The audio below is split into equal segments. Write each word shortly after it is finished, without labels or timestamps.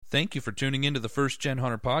Thank you for tuning into the First Gen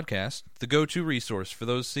Hunter podcast, the go-to resource for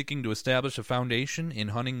those seeking to establish a foundation in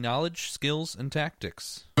hunting knowledge, skills, and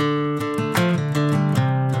tactics.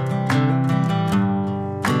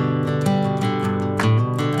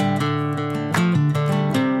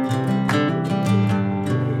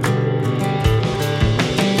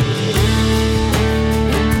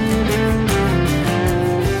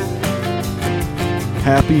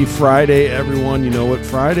 Happy Friday, everyone. You know what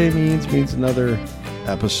Friday means? It means another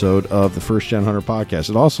episode of the First Gen Hunter podcast.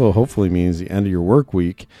 It also hopefully means the end of your work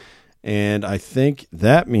week. And I think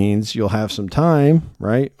that means you'll have some time,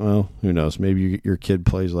 right? Well, who knows? Maybe your kid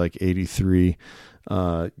plays like 83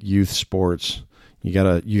 youth sports. You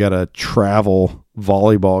got a travel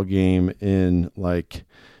volleyball game in like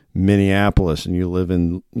Minneapolis and you live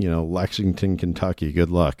in, Lexington, Kentucky. Good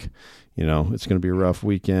luck. It's going to be a rough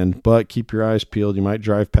weekend, but keep your eyes peeled. You might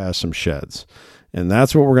drive past some sheds. And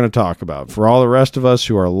that's what we're going to talk about. For all the rest of us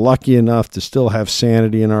who are lucky enough to still have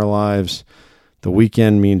sanity in our lives, the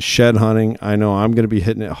weekend means shed hunting. I know I'm going to be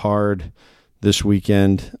hitting it hard this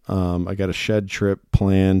weekend. I got a shed trip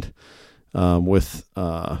planned with,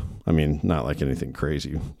 not like anything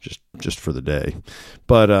crazy, just for the day.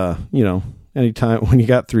 But, anytime when you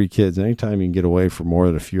got 3 kids, anytime you can get away for more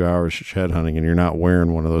than a few hours shed hunting and you're not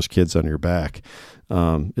wearing one of those kids on your back,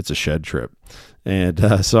 it's a shed trip.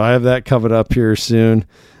 And so I have that coming up here soon.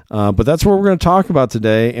 But that's what we're going to talk about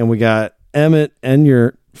today. And we got Emmitt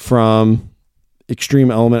Enyeart from Extreme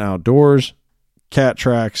Element Outdoors, Cat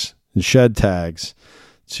Tracks, and Shed Tags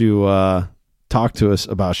to talk to us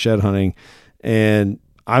about shed hunting. And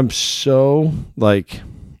I'm so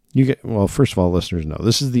first of all, listeners know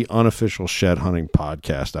this is the unofficial shed hunting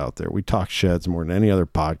podcast out there. We talk sheds more than any other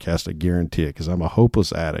podcast. I guarantee it, because I'm a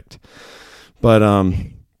hopeless addict. But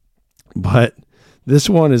this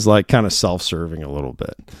one is like kind of self-serving a little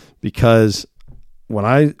bit, because when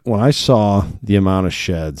I saw the amount of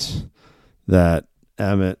sheds that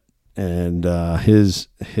Emmitt and his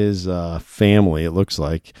family, it looks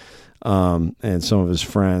like, and some of his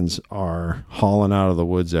friends are hauling out of the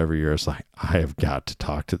woods every year, it's like, I have got to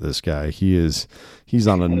talk to this guy. He's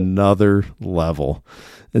on another level.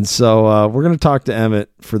 And so we're going to talk to Emmitt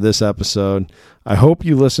for this episode. I hope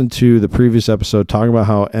you listened to the previous episode talking about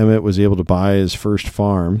how Emmitt was able to buy his first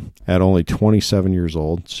farm at only 27 years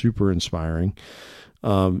old. Super inspiring.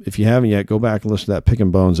 If you haven't yet, go back and listen to that Pick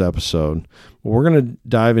and Bones episode. We're going to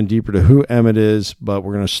dive in deeper to who Emmitt is, but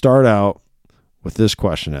we're going to start out with this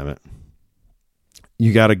question, Emmitt.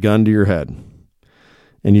 You got a gun to your head,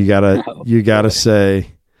 and you gotta say,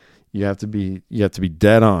 you have to be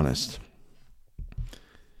dead honest.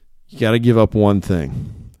 You got to give up one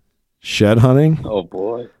thing: shed hunting. Oh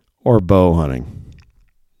boy. Or bow hunting.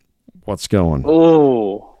 What's going?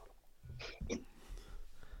 Oh,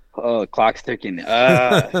 clock's ticking.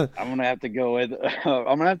 I'm gonna have to go with.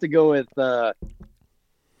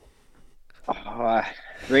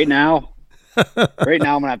 Right now. Right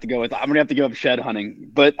now, I'm gonna have to go with shed hunting.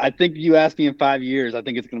 But I think you asked me in 5 years, I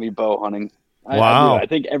think it's gonna be bow hunting. Wow. I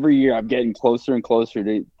think every year I'm getting closer and closer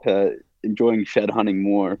to enjoying shed hunting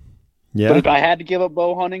more. Yeah. But if I had to give up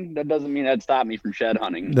bow hunting, that doesn't mean that'd stop me from shed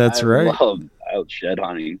hunting. That's right. I love shed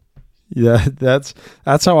hunting. Yeah, that's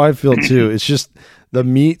how I feel too. It's just the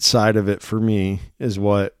meat side of it for me is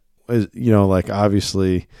what is,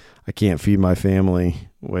 obviously I can't feed my family,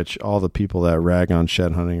 which all the people that rag on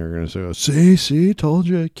shed hunting are going to say, see, told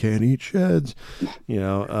you, can't eat sheds,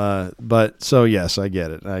 but so yes, I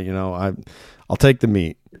get it. I'll take the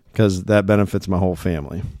meat because that benefits my whole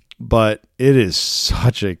family, but it is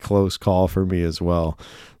such a close call for me as well.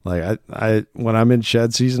 Like I when I'm in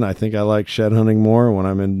shed season, I think I like shed hunting more. When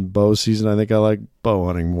I'm in bow season, I think I like bow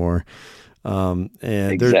hunting more. And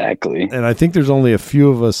exactly. And I think there's only a few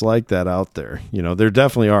of us like that out there. There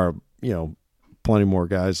definitely are, plenty more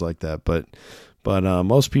guys like that, but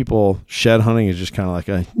most people, shed hunting is just kind of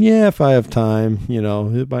like if I have time,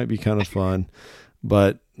 it might be kind of fun,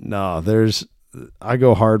 but no, I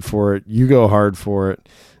go hard for it. You go hard for it.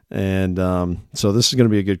 And, so this is going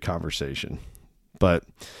to be a good conversation, but,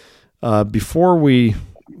 before we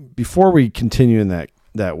continue in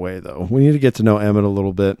that way though, we need to get to know Emmitt a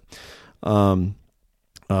little bit.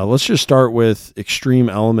 Let's just start with Extreme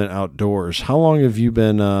Element Outdoors. How long have you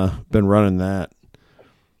been running that?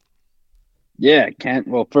 Yeah, Kent.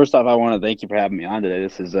 Well, first off, I want to thank you for having me on today.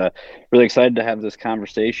 This is really excited to have this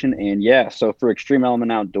conversation. And yeah, so for Extreme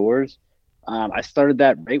Element Outdoors, I started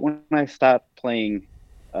that right when I stopped playing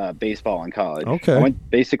baseball in college. Okay. When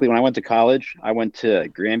I went to college, I went to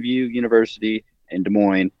Grandview University in Des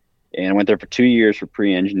Moines, and I went there for 2 years for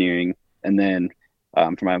pre-engineering. And then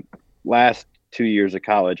for my last 2 years of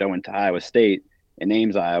college, I went to Iowa State, in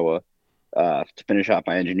Ames, Iowa, to finish off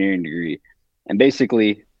my engineering degree. And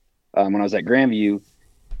basically, when I was at Grandview,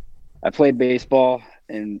 I played baseball,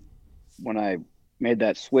 and when I made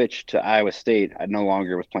that switch to Iowa State, I no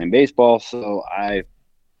longer was playing baseball. So I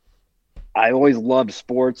always loved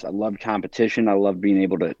sports. I loved competition. I loved being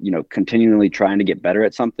able to, continually trying to get better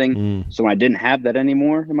at something. So when I didn't have that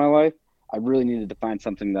anymore in my life, I really needed to find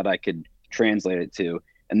something that I could translate it to.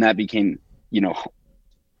 And that became,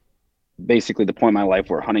 basically the point in my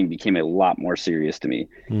life where hunting became a lot more serious to me.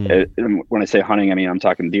 When I say hunting, I mean, I'm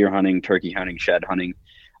talking deer hunting, turkey hunting, shed hunting.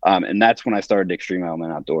 And that's when I started Extreme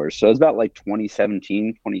Element Outdoors. So it was about like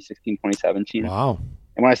 2016, 2017. Wow.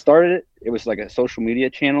 And when I started it, it was like a social media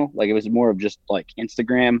channel. Like it was more of just like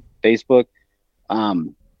Instagram, Facebook.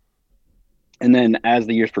 And then as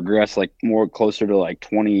the years progressed, like more closer to like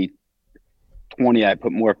 2020, I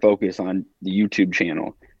put more focus on the YouTube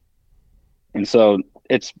channel. And so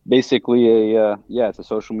it's basically it's a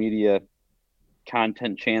social media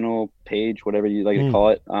content channel page, whatever you like to call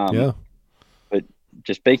it. But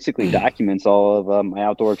just basically documents all of my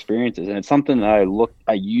outdoor experiences. And it's something that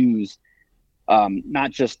I use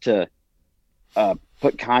not just to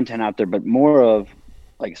put content out there, but more of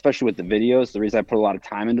like, especially with the videos, the reason I put a lot of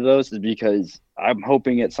time into those is because I'm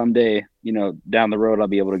hoping that someday, down the road, I'll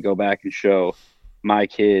be able to go back and show my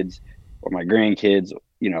kids or my grandkids,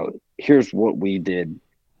 here's what we did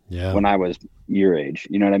when I was your age.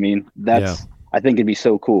 You know what I mean? I think it'd be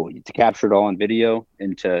so cool to capture it all on video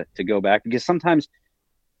and to go back, because sometimes,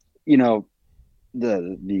 the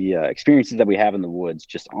experiences that we have in the woods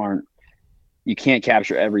just aren't, you can't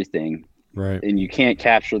capture everything. Right. And you can't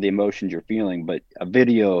capture the emotions you're feeling, but a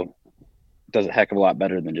video does a heck of a lot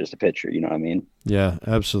better than just a picture. You know what I mean? Yeah,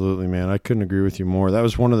 absolutely, man. I couldn't agree with you more. That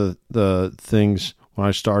was one of the things when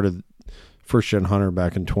I started First Gen Hunter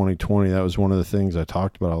back in 2020. That was one of the things I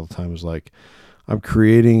talked about all the time, was like, I'm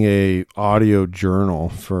creating a audio journal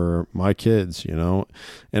for my kids,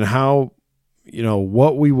 and how,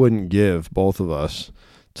 what we wouldn't give, both of us,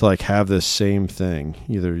 to like have this same thing,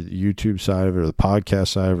 either the YouTube side of it or the podcast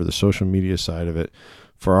side of it or the social media side of it,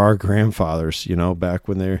 for our grandfathers, back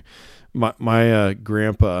when my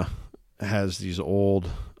grandpa has these old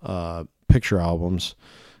picture albums,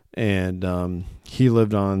 and he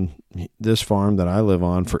lived on this farm that I live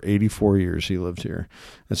on for 84 years. He lived here.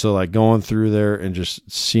 And so like going through there and just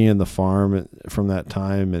seeing the farm from that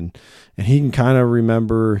time, and he can kind of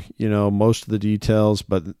remember, most of the details,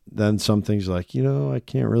 but then some things like, I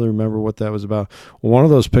can't really remember what that was about. One of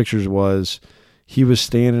those pictures was he was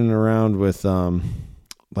standing around with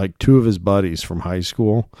like two of his buddies from high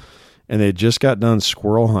school, and they just got done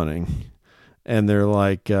squirrel hunting, and they're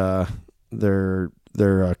like, they're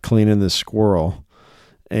cleaning this squirrel,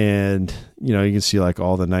 and you can see like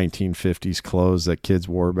all the 1950s clothes that kids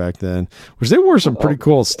wore back then, which they wore some pretty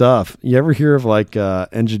cool stuff. You ever hear of like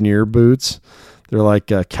engineer boots? They're like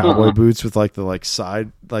cowboy boots with like the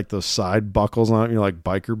side, like those side buckles on them, like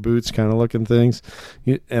biker boots kind of looking things.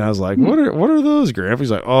 And I was like, what are those, Grandpa?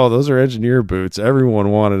 He's like, oh, those are engineer boots.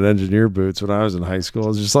 Everyone wanted engineer boots when I was in high school. It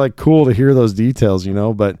was just like cool to hear those details,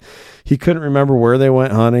 but he couldn't remember where they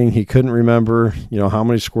went hunting. He couldn't remember, how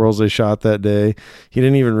many squirrels they shot that day. He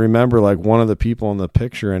didn't even remember like one of the people in the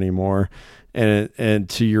picture anymore. And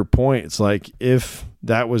to your point, it's like, if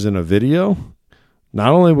that was in a video,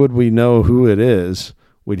 not only would we know who it is,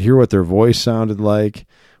 we'd hear what their voice sounded like.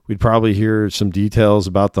 We'd probably hear some details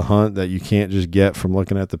about the hunt that you can't just get from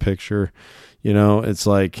looking at the picture. It's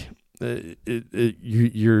like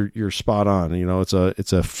you're spot on.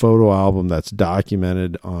 It's a photo album that's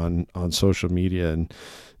documented on social media, and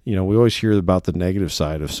we always hear about the negative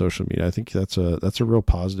side of social media. I think that's a real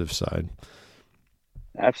positive side.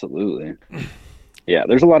 Absolutely. Yeah,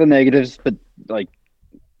 there's a lot of negatives, but like,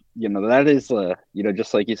 that is,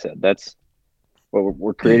 just like you said, that's what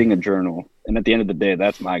we're creating a journal. And at the end of the day,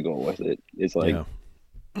 that's my goal with it. It's like,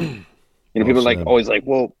 people are like, always like,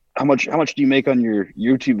 well, how much do you make on your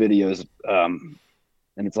YouTube videos? And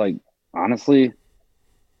it's like, honestly,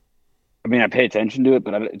 I mean, I pay attention to it,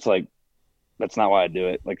 but it's like, that's not why I do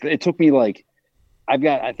it. Like, it took me like, I've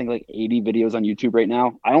got, I think like 80 videos on YouTube right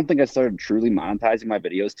now. I don't think I started truly monetizing my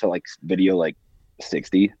videos till like video like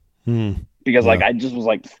 60. Because like, I just was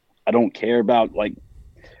like, I don't care about, like,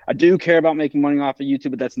 I do care about making money off of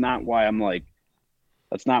YouTube, but that's not why I'm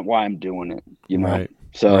doing it, Right.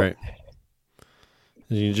 So right.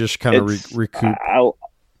 You just kind of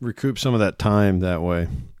recoup some of that time that way.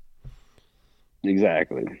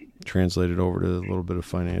 Exactly. Translate it over to a little bit of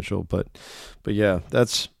financial, but yeah,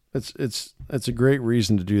 it's a great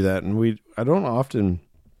reason to do that. And I don't often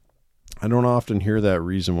hear that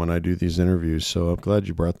reason when I do these interviews. So I'm glad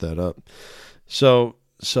you brought that up.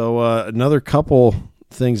 Another couple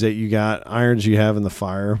things that you got, irons you have in the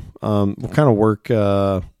fire. What kind of work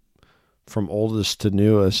from oldest to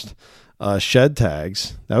newest? Shed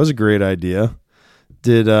tags. That was a great idea.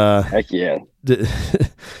 Heck yeah.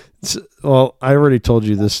 Well, I already told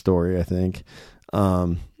you this story, I think,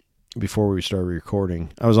 before we started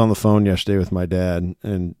recording. I was on the phone yesterday with my dad,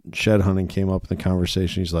 and shed hunting came up in the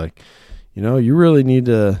conversation. He's like, you really need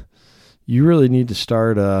to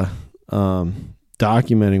start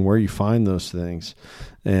documenting where you find those things,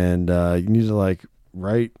 and you need to like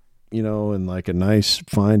write, in like a nice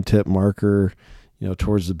fine tip marker,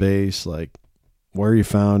 towards the base, like where you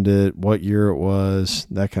found it, what year it was,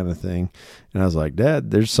 that kind of thing. And I was like,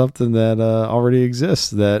 Dad, there's something that already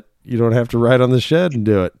exists that you don't have to write on the shed and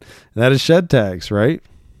do it. And that is shed tags, right?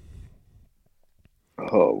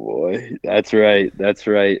 Oh boy, that's right.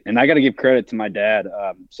 And I got to give credit to my dad.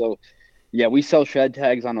 So yeah, we sell shed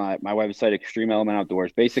tags on my website, Extreme Element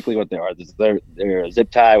Outdoors. Basically what they are is they're a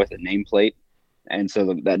zip tie with a nameplate. And so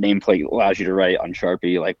that nameplate allows you to write on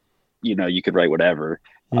Sharpie, like, you could write whatever.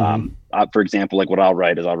 Mm-hmm. For example, like what I'll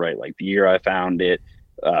write like the year I found it,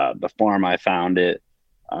 the farm I found it,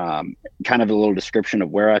 kind of a little description of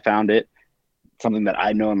where I found it, something that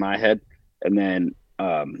I know in my head. And then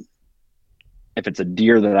if it's a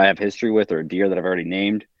deer that I have history with or a deer that I've already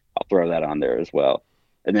named, I'll throw that on there as well.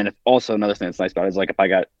 And then also another thing that's nice about it is like if I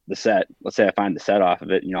got the set, let's say I find the set off of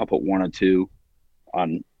it, I'll put 1 or 2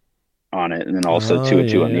 on it, and then also 2 or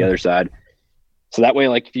 2 on the other side. So that way,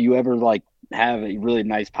 like if you ever like have a really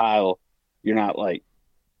nice pile, you're not like,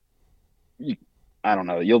 I don't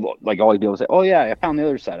know, you'll like always be able to say, oh yeah, I found the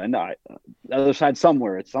other side. I know the other side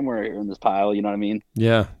somewhere. It's somewhere here in this pile. You know what I mean?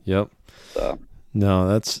 Yeah. Yep. So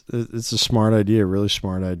no, it's a smart idea, really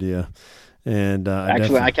smart idea. And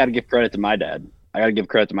actually, I got to give credit to my dad.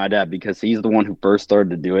 Because he's the one who first started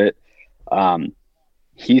to do it.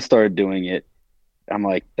 He started doing it. I'm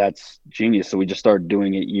like, that's genius. So we just started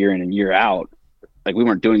doing it year in and year out. Like we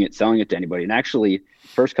weren't doing it, selling it to anybody. And actually,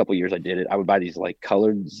 first couple of years I did it, I would buy these like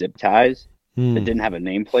colored zip ties that didn't have a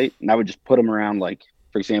nameplate, and I would just put them around. Like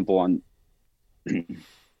for example, on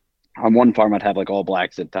one farm I'd have like all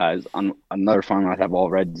black zip ties. On another farm I'd have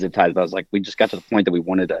all red zip ties. But I was like, we just got to the point that we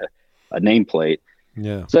wanted a nameplate.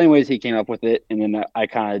 Yeah. So anyways, he came up with it, and then I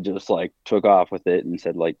kind of just like took off with it and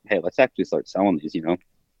said like, hey, let's actually start selling these,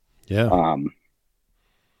 Yeah.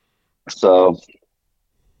 So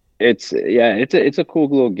it's a cool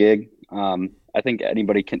little gig. I think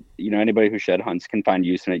anybody can, anybody who shed hunts can find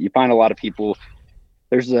use in it. You find a lot of people,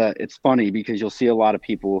 it's funny because you'll see a lot of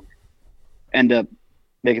people end up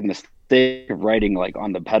making the mistake of writing like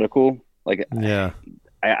on the pedicle. Like, yeah,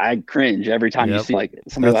 I cringe every time you see like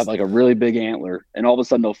somebody will have like a really big antler, and all of a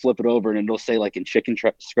sudden they'll flip it over and it'll say like in chicken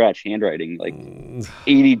scratch handwriting, like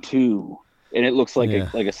 82. And it looks like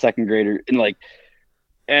a second grader. And like,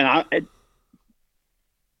 and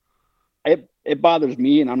it bothers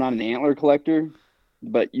me, and I'm not an antler collector,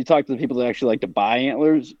 but you talk to the people that actually like to buy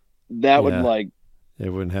antlers, that would like, it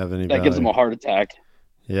wouldn't have any that value. gives them a heart attack.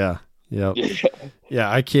 Yeah. Yep.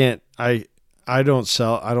 Yeah. I can't, I don't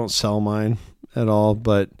sell mine at all,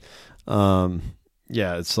 but,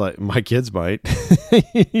 yeah, it's like my kids might,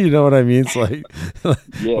 you know what I mean? It's like,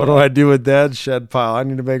 what do I do with Dad's shed pile? I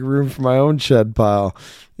need to make room for my own shed pile,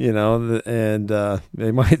 and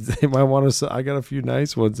they might want to sell. I got a few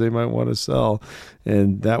nice ones they might want to sell,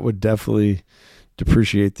 and that would definitely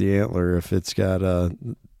depreciate the antler if it's got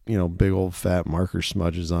big old fat marker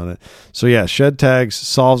smudges on it. So yeah, shed tags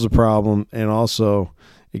solves a problem, and also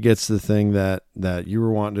it gets the thing that you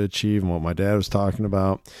were wanting to achieve and what my dad was talking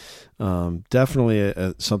about.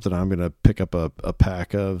 Definitely something I'm going to pick up a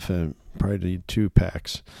pack of, and probably need 2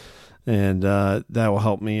 packs. And that will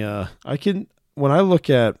help me. When I look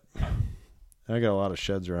at, I got a lot of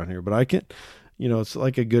sheds around here, but I can, it's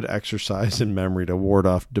like a good exercise in memory to ward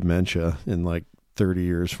off dementia in like 30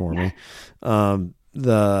 years for me. Like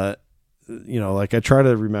I try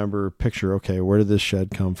to picture, okay, where did this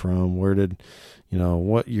shed come from? Where did,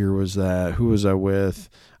 what year was that? Who was I with?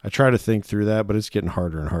 I try to think through that, but it's getting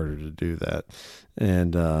harder and harder to do that.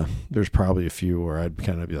 And there's probably a few where I'd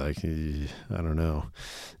kind of be like, I don't know.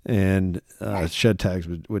 And shed tags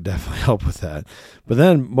would definitely help with that. But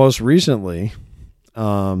then most recently,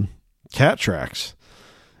 cat tracks.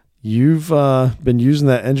 You've been using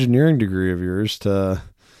that engineering degree of yours to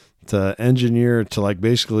engineer, to like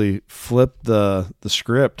basically flip the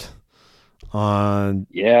script on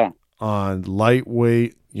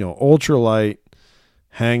lightweight, ultralight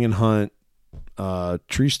hang and hunt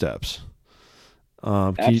tree steps.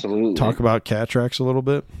 Absolutely. Can you talk about cat tracks a little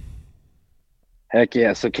bit? Heck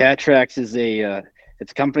yeah. So cat tracks is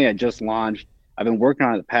it's a company I just launched. I've been working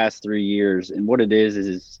on it the past 3 years, and what it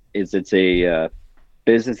is it's a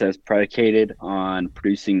business that's predicated on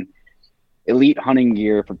producing elite hunting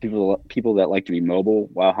gear for people that like to be mobile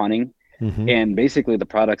while hunting. Mm-hmm. And basically, the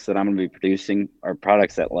products that I'm going to be producing are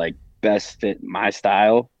products that like best fit my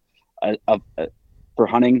style for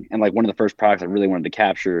hunting. And like one of the first products I really wanted to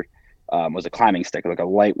capture was a climbing stick, like a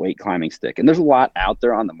lightweight climbing stick. And there's a lot out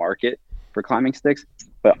there on the market for climbing sticks,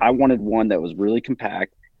 but I wanted one that was really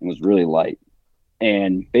compact and was really light.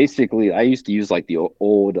 And basically, I used to use like the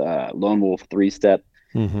old Lone Wolf 3-step.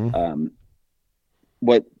 Mm-hmm.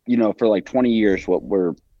 What, for like 20 years, what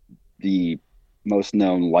were the most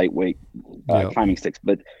known lightweight climbing sticks.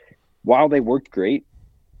 But while they worked great,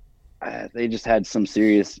 they just had some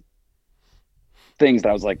serious things that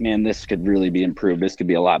I was like, man, this could really be improved. This could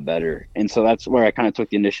be a lot better. And so that's where I kind of took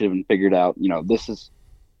the initiative and figured out,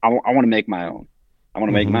 I want to make my own. I want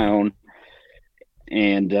to make my own.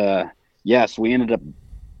 And so we ended up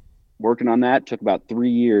working on that. It took about 3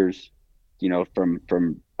 years,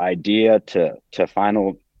 from idea to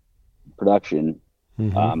final production,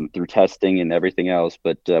 through testing and everything else.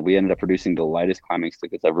 But we ended up producing the lightest climbing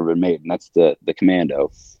stick that's ever been made, and that's the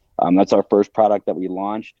Commando. That's our first product that we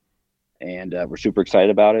launched, and we're super excited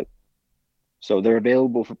about it. So they're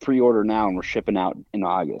available for pre-order now, and we're shipping out in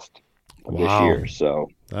August of this year. So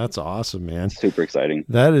that's awesome, man. Super exciting.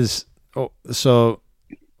 That is. Oh, so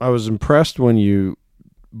I was impressed when you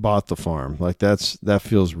bought the farm. Like that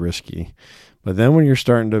feels risky, but then when you're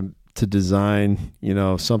starting to design,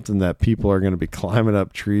 something that people are going to be climbing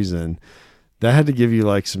up trees in, that had to give you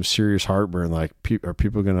like some serious heartburn. Like, are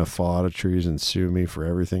people going to fall out of trees and sue me for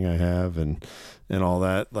everything I have and all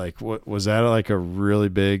that? Like, what was that like a really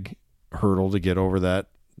big hurdle to get over that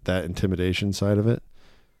intimidation side of it?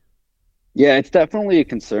 Yeah, it's definitely a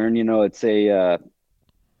concern. It's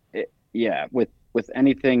with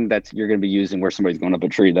anything that you're going to be using where somebody's going up a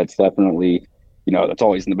tree, that's definitely, that's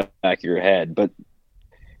always in the back of your head. But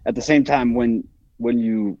at the same time, when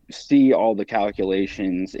you see all the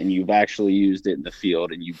calculations and you've actually used it in the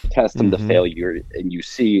field and you test them to failure and you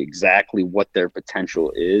see exactly what their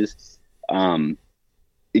potential is,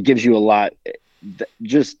 it gives you a lot.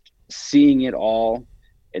 Just seeing it all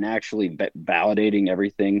and actually validating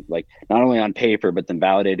everything, like not only on paper, but then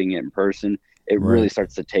validating it in person, it really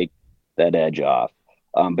starts to take that edge off.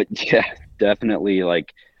 But yeah, definitely,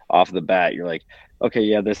 like off the bat, you're like, okay,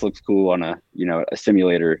 yeah, this looks cool on a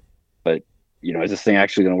simulator, but is this thing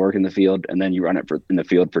actually going to work in the field? And then you run it in the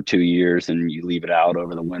field for 2 years and you leave it out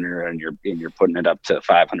over the winter and you're putting it up to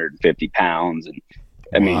 550 pounds. And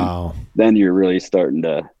I mean, then you're really starting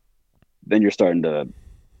to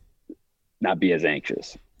not be as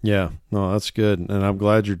anxious. Yeah, no, that's good. And I'm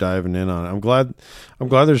glad you're diving in on it. I'm glad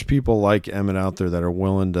there's people like Emmitt out there that are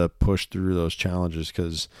willing to push through those challenges,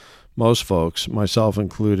 because most folks, myself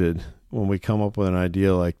included, when we come up with an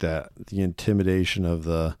idea like that, the intimidation of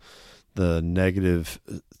the negative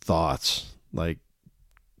thoughts like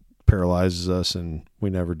paralyzes us and we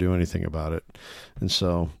never do anything about it. And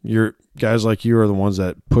so guys like you are the ones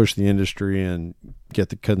that push the industry and get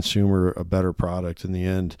the consumer a better product in the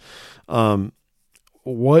end.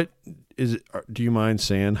 What is it? Do you mind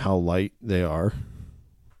saying how light they are?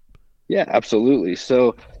 Yeah, absolutely.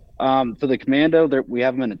 So for the Commando, we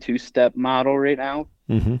have them in a 2-step model right now.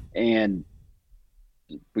 And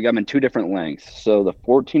we got them in 2 different lengths. So the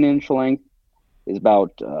 14-inch length is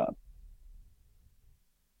about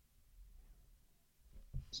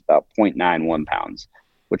 0.91 pounds,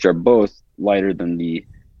 which are both lighter than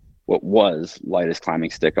what was lightest climbing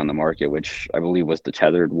stick on the market, which I believe was the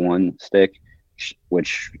Tethered 1 stick,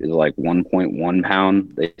 which is like 1.1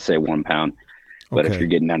 pound. They say 1 pound. But if you're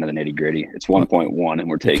getting down to the nitty gritty, it's 1.1, and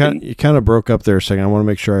we're taking. You kind of broke up there a second. I want to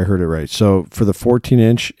make sure I heard it right. So for the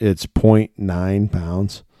 14-inch, it's 0.9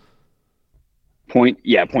 pounds.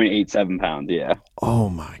 0.87 pounds. Yeah. Oh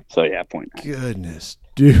my. So yeah, 0.9. Goodness,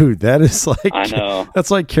 dude, that is like. I know.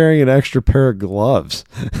 That's like carrying an extra pair of gloves.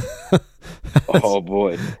 Oh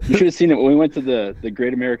boy, you should have seen it when we went to the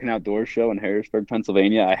Great American Outdoor Show in Harrisburg,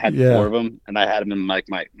 Pennsylvania. I had 4 of them, and I had them in my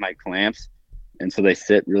clamps. And so they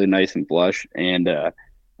sit really nice and flush, and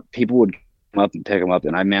people would come up and pick them up.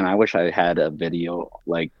 And I wish I had a video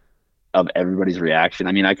like of everybody's reaction.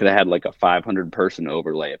 I mean, I could have had like a 500 person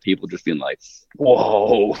overlay of people just being like,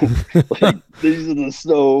 "Whoa, like these are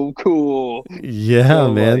so cool." Yeah,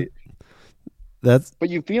 so, man. But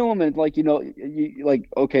you feel them, and like you like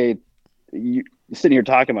okay, you sitting here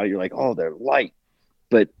talking about it, you're like, "Oh, they're light,"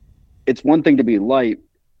 but it's one thing to be light,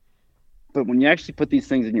 but when you actually put these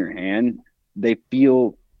things in your hand, they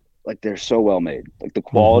feel like they're so well made. Like the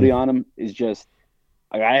quality on them is just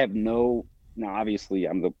like, now obviously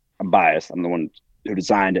I'm I'm biased. I'm the one who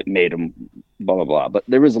designed it, made them, blah, blah, blah. But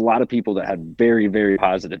there was a lot of people that had very, very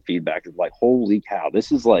positive feedback. Like, holy cow,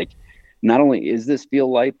 this is like, not only is this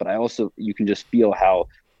feel light, but you can just feel how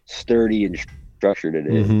sturdy and structured it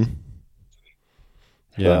is. Mm-hmm.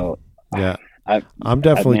 Yeah. So, yeah. I'm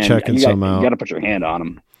definitely checking some out. You got to put your hand on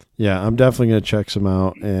them. Yeah, I'm definitely going to check some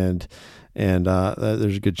out, and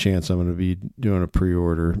there's a good chance I'm going to be doing a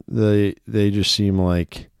pre-order. They just seem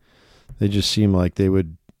like they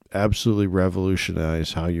would absolutely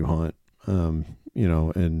revolutionize how you hunt. And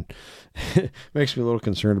it makes me a little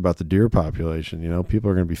concerned about the deer population.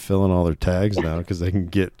 People are going to be filling all their tags now because they can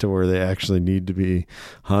get to where they actually need to be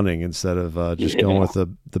hunting instead of just going with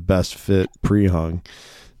the best fit pre-hung.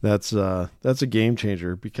 That's a game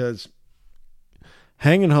changer, because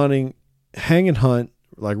hang and hunt,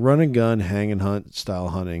 like run and gun, hang and hunt style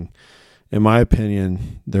hunting, in my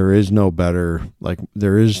opinion, there is no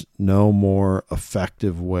more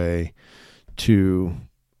effective way to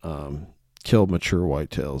kill mature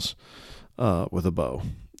whitetails with a bow.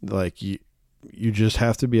 Like you just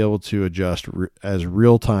have to be able to adjust as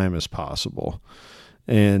real time as possible.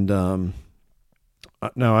 And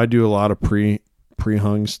now I do a lot of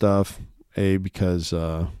pre-hung stuff, because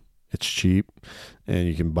it's cheap, and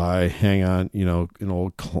you can buy hang-on, an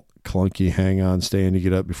old clunky hang-on stand you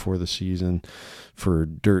get up before the season for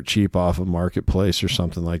dirt cheap off of Marketplace or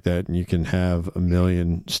something like that, and you can have a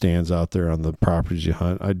million stands out there on the properties you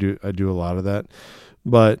hunt. I do a lot of that,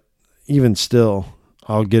 but even still,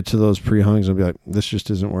 I'll get to those pre-hungs and be like, this just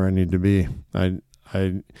isn't where I need to be. It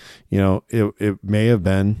may have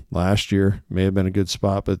been last year, may have been a good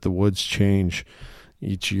spot, but the woods change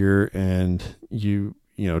each year, and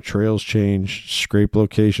trails change, scrape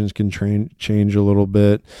locations can change a little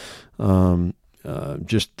bit.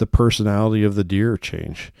 Just the personality of the deer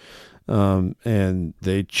change. And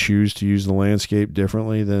they choose to use the landscape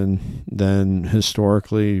differently than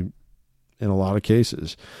historically in a lot of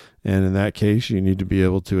cases. And in that case, you need to be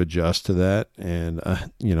able to adjust to that, and,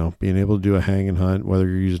 being able to do a hang and hunt, whether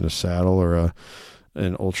you're using a saddle or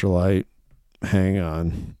an ultralight hang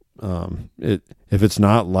on. If it's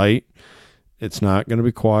not light, it's not going to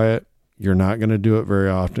be quiet. You're not going to do it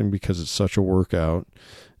very often because it's such a workout,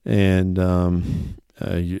 and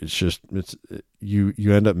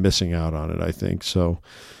you end up missing out on it, I think. So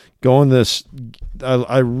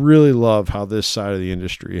I really love how this side of the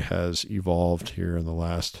industry has evolved here in the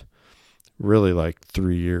last really like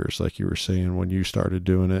 3 years, like you were saying when you started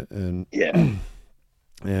doing it.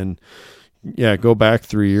 And go back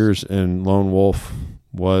 3 years, and Lone Wolf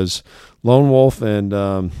and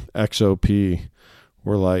XOP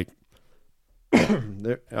were like,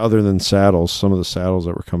 other than saddles, some of the saddles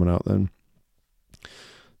that were coming out then,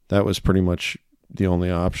 that was pretty much the only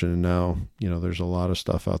option. And now, there's a lot of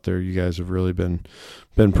stuff out there. You guys have really been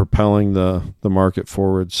propelling the market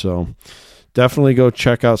forward. So definitely go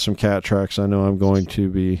check out some cat tracks. I know I'm going to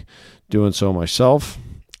be doing so myself,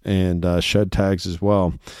 and shed tags as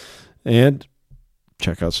well. And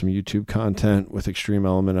check out some YouTube content with Extreme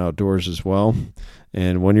Element Outdoors as well.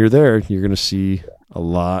 And when you're there, you're going to see a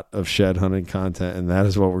lot of shed hunting content, and that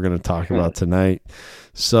is what we're going to talk about tonight.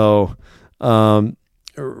 So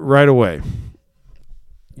right away,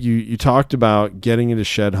 you talked about getting into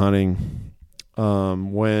shed hunting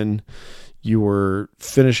when you were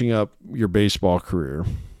finishing up your baseball career.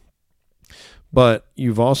 But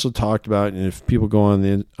you've also talked about, and if people go on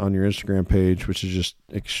your Instagram page, which is just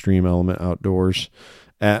Extreme Element Outdoors,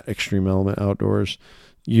 at Extreme Element Outdoors,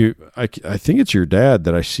 I think it's your dad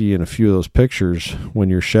that I see in a few of those pictures when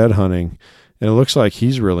you're shed hunting, and it looks like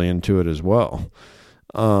he's really into it as well.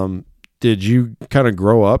 Did you kind of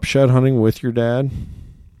grow up shed hunting with your dad?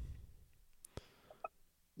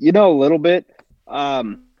 A little bit.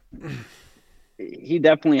 He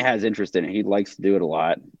definitely has interest in it. He likes to do it a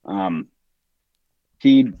lot.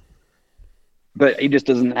 But he just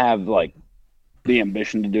doesn't have like the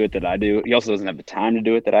ambition to do it that I do. He also doesn't have the time to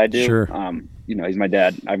do it that I do. Sure. He's my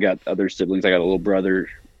dad. I've got other siblings. I got a little brother,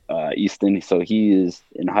 Easton. So he is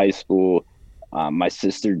in high school. My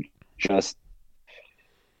sister just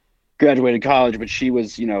graduated college, but she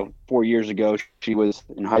was, 4 years ago, she was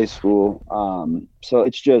in high school. So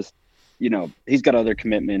it's just, he's got other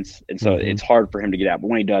commitments. And so it's hard for him to get out. But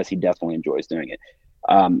when he does, he definitely enjoys doing it.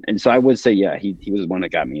 And so I would say, yeah, he was the one that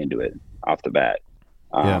got me into it off the bat.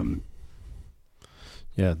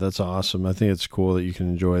 Yeah, that's awesome. I think it's cool that you can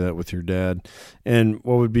enjoy that with your dad. And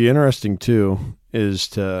what would be interesting too is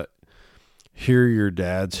to hear your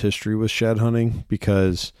dad's history with shed hunting,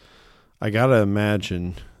 because I got to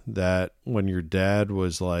imagine that when your dad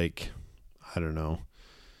was like, I don't know,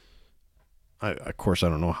 of course I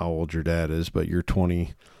don't know how old your dad is, but you're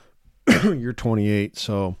 20 you're 28,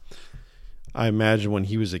 so I imagine when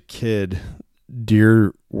he was a kid,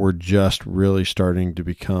 deer were just really starting to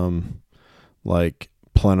become like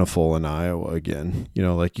plentiful in Iowa again. You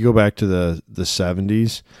know, like you go back to the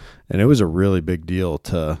 70s, and it was a really big deal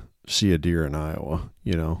to see a deer in Iowa.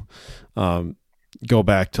 You know, go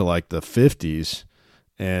back to like the 50s,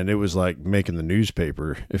 and it was like making the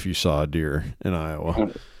newspaper if you saw a deer in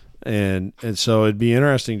Iowa. And so it'd be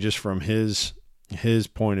interesting just from his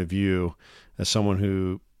point of view as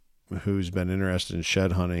someone who's been interested in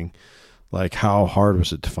shed hunting, like how hard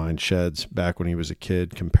was it to find sheds back when he was a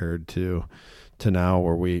kid compared to now,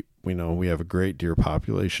 where we know we have a great deer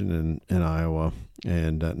population in Iowa,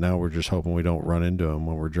 and now we're just hoping we don't run into them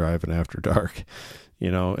when we're driving after dark,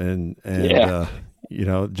 you know, and you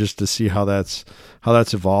know, just to see how that's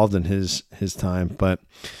evolved in his time. But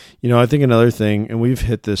you know, I think another thing, and we've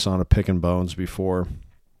hit this on a Pick and Bones before,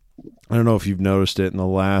 I don't know if you've noticed it in the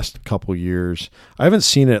last couple years. I haven't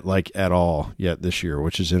seen it like at all yet this year,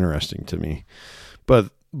 which is interesting to me.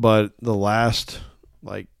 But the last,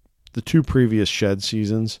 like the two previous shed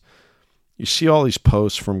seasons, you see all these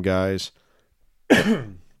posts from guys that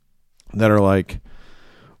are like,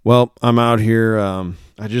 well, I'm out here.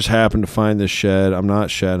 I just happened to find this shed. I'm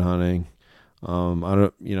not shed hunting. I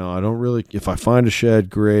don't really, if I find a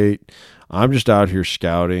shed, great. I'm just out here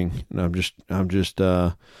scouting, and I'm just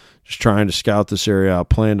trying to scout this area out,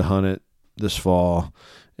 plan to hunt it this fall.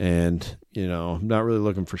 And, you know, I'm not really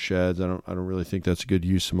looking for sheds. I don't really think that's a good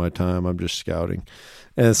use of my time. I'm just scouting.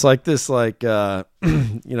 And it's like this, like, you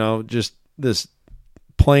know, just this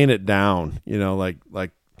playing it down, you know, like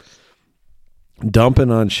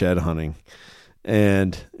dumping on shed hunting.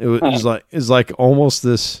 And it's like almost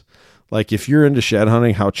this, like if you're into shed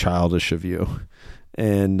hunting, how childish of you.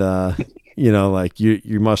 And, you know, like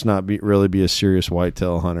you must not really be a serious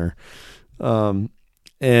whitetail hunter.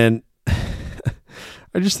 And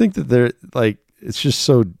I just think that they're like, it's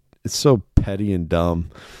so petty and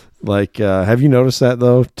dumb. Like, have you noticed that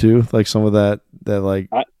though too? Like some of that like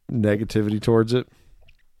negativity towards it?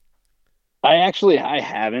 I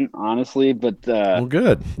haven't, honestly, but well,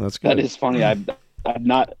 good. That's good. That is funny. I've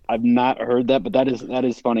not heard that, but that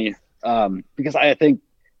is funny. Because I think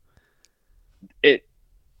it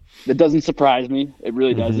doesn't surprise me. It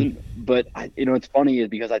really doesn't. But you know, it's funny is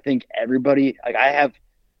because I think everybody, like I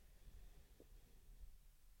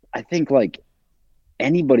think like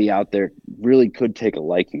anybody out there really could take a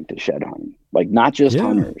liking to shed hunting, like not just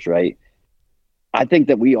hunters, right? I think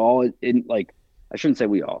that we all I shouldn't say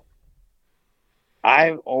we all.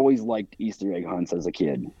 I've always liked Easter egg hunts as a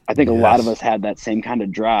kid. I think a lot of us had that same kind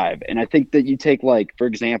of drive. And I think that you take, like, for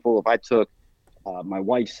example, if I took my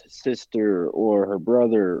wife's sister or her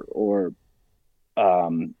brother or,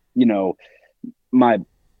 you know, my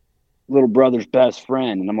little brother's best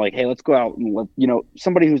friend, and I'm like, hey, let's go out and, you know,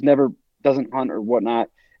 somebody who's never doesn't hunt or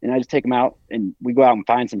whatnot, and I just take them out and we go out and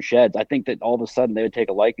find some sheds, I think that all of a sudden they would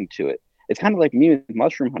take a liking to it. It's kind of like me with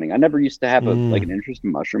mushroom hunting. I never used to have an interest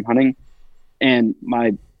in mushroom hunting. And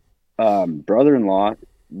my brother-in-law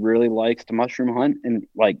really likes to mushroom hunt, and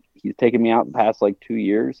like he's taken me out the past like 2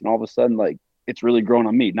 years, and all of a sudden like it's really grown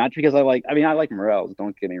on me. Not because I like morels,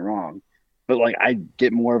 don't get me wrong, but like I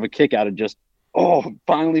get more of a kick out of just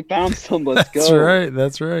finally found some. Let's go.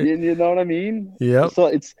 That's right. You know what I mean? Yeah. So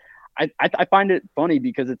it's I find it funny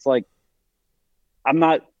because it's like I'm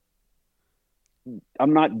not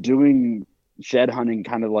doing shed hunting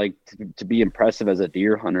kind of like to be impressive as a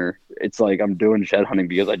deer hunter. It's like I'm doing shed hunting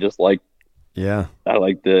because I just like I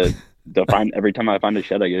like to find, every time I find a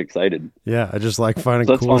shed I get excited. I just like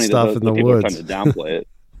finding cool stuff in the woods. Trying to downplay it.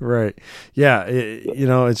 Right. You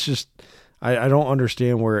know, it's just I don't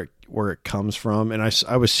understand where it comes from, and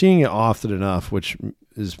I was seeing it often enough, which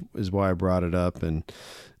is why I brought it up. And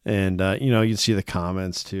you know, you'd see the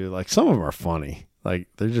comments too, like some of them are funny, like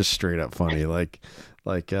they're just straight up funny, like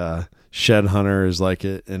shed hunter is like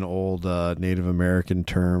an old Native American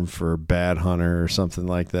term for bad hunter or something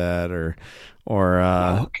like that, or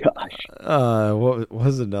what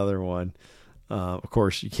was another one? Of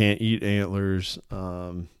course, you can't eat antlers.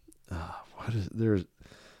 What is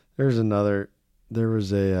there's another. There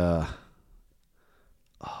was a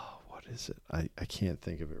what is it? I can't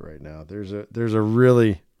think of it right now. There's a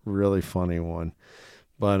really funny one,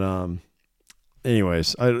 but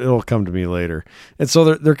anyways, it'll come to me later. And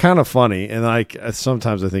so they're kind of funny, and like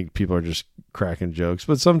sometimes I think people are just cracking jokes,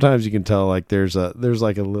 but sometimes you can tell like there's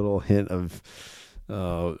like a little hint of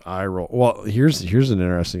eye roll. Well, here's an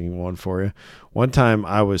interesting one for you. One time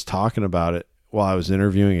I was talking about it while I was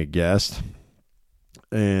interviewing a guest,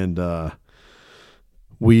 and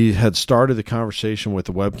we had started the conversation with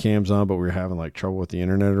the webcams on, but we were having like trouble with the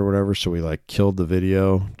internet or whatever. So we like killed the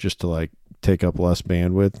video just to like take up less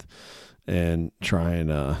bandwidth and try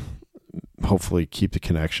and hopefully keep the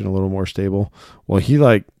connection a little more stable. Well, he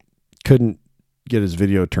like couldn't get his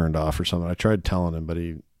video turned off or something. I tried telling him, but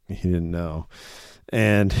he didn't know.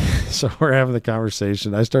 And so we're having the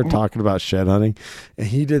conversation. I started talking about shed hunting, and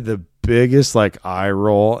he did the biggest like eye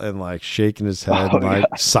roll and like shaking his head and like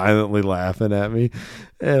silently laughing at me.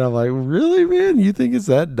 And I'm like, really, man? You think it's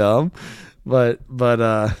that dumb? But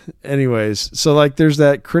anyways, so like there's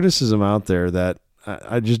that criticism out there that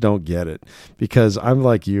I just don't get it, because I'm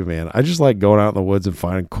like you, man. I just like going out in the woods and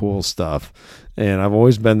finding cool stuff. And I've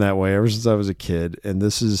always been that way ever since I was a kid. And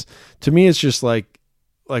this is, to me, it's just like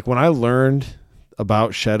when I learned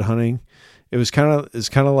about shed hunting, it's kind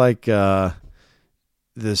of like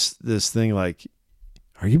this thing like,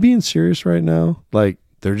 are you being serious right now? Like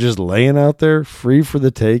they're just laying out there free for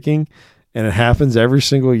the taking, and it happens every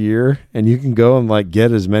single year, and you can go and like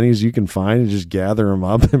get as many as you can find and just gather them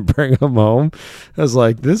up and bring them home. I was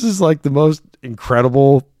like, this is like the most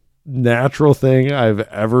incredible natural thing I've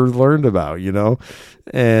ever learned about, you know?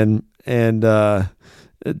 And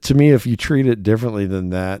to me, if you treat it differently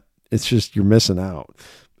than that, it's just, you're missing out.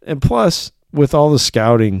 And plus, with all the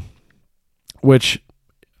scouting, which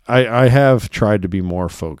I have tried to be more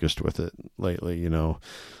focused with it lately, you know,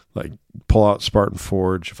 like pull out Spartan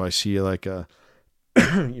Forge if I see like a,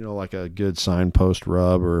 you know, like a good signpost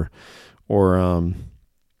rub or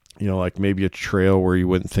you know, like maybe a trail where you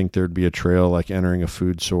wouldn't think there'd be a trail, like entering a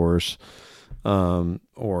food source, or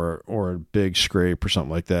a big scrape or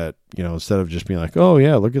something like that, you know, instead of just being like, oh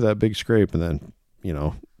yeah, look at that big scrape, and then, you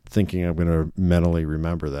know, thinking I'm going to mentally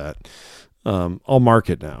remember that. I'll mark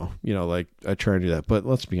it now, you know, like I try to do that. But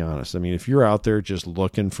let's be honest. I mean, if you're out there just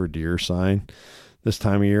looking for deer sign this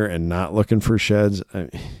time of year and not looking for sheds, I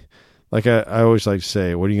always like to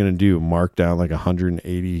say, what are you going to do? Mark down like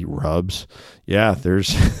 180 rubs? Yeah,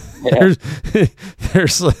 there's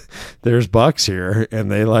bucks here,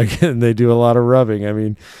 and they do a lot of rubbing. I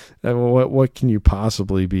mean, what can you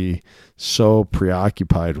possibly be so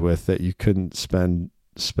preoccupied with that you couldn't spend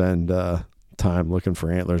time looking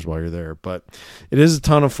for antlers while you're there? But it is a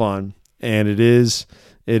ton of fun, and it is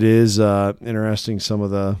interesting. Some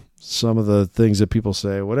of the things that people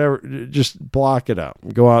say, whatever, just block it out,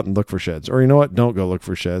 go out and look for sheds, or you know what, don't go look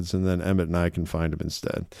for sheds, and then Emmitt and I can find them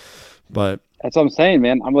instead. But that's what I'm saying,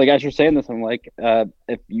 man. I'm like, as you're saying this, I'm like,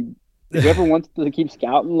 if whoever wants to keep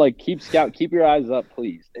scouting, like keep your eyes up,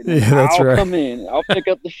 please. And yeah, that's I'll right. come in, I'll pick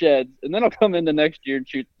up the sheds, and then I'll come in the next year and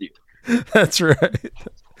shoot the deer. That's right.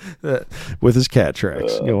 With his cat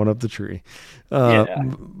tracks going up the tree. Yeah.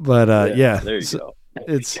 There you go.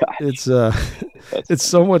 It's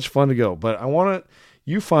so much fun to go. But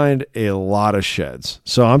you find a lot of sheds.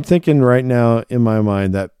 So I'm thinking right now in my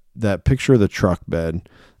mind that picture of the truck bed.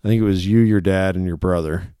 I think it was you, your dad, and your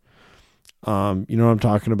brother. You know what I'm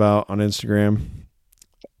talking about on Instagram?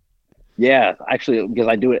 Yeah, actually, because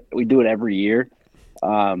we do it every year.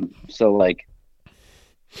 So like,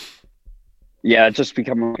 yeah, it's just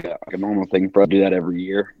become like a normal thing for us to do that every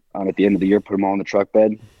year. At the end of the year, put them all in the truck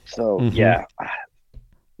bed. So yeah,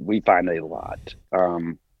 we find a lot.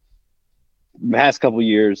 The past couple of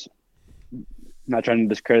years, not trying to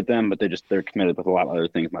discredit them, but they're committed with a lot of other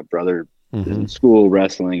things. My brother is in school,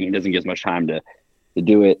 wrestling. He doesn't get as much time to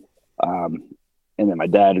do it. And then my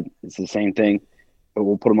dad, it's the same thing, but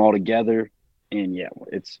we'll put them all together. And yeah,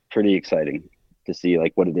 it's pretty exciting to see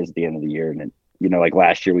like what it is at the end of the year. And then, you know, like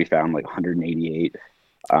last year we found like 188.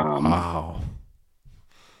 Wow.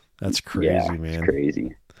 That's crazy, man. It's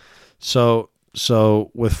crazy. So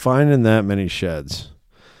with finding that many sheds,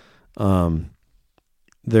 you're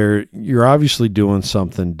obviously doing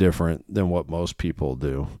something different than what most people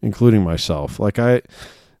do, including myself. Like I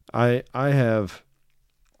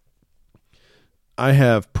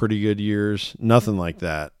have pretty good years, nothing like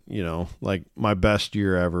that, you know, like my best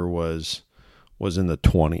year ever was in the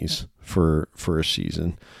 20s for a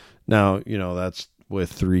season. Now, you know, that's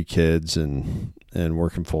with 3 kids and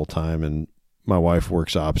working full time, and my wife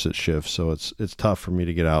works opposite shifts, so it's tough for me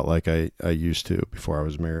to get out like I used to before I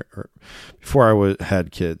was married or before I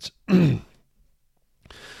had kids.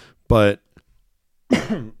 But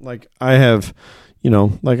like I have, you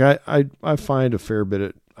know, like I find a fair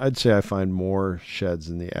bit I'd say I find more sheds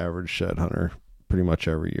than the average shed hunter pretty much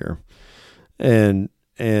every year. And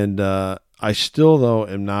I still though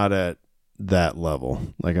am not at that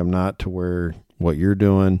level. Like I'm not to where what you're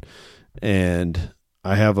doing. And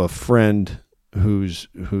I have a friend who's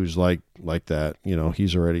like that, you know,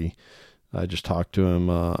 I just talked to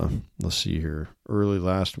him, let's see here, early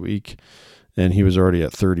last week, and he was already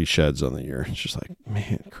at 30 sheds on the year. It's just like,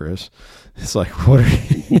 man, Chris, it's like, what are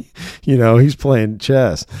you, he's playing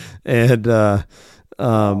chess, and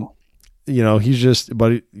he's just,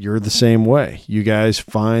 but you're the same way. You guys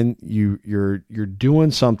find you're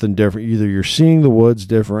doing something different. Either you're seeing the woods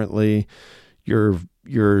differently, you're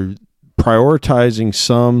prioritizing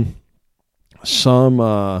some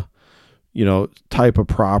type of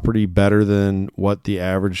property better than what the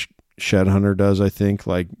average shed hunter does. I think,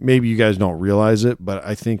 like, maybe you guys don't realize it, but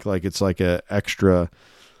I think like it's like an extra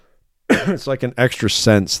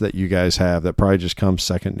sense that you guys have that probably just comes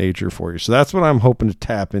second nature for you. So that's what I'm hoping to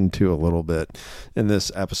tap into a little bit in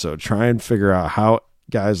this episode. Try and figure out how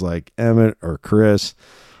guys like Emmitt or Chris,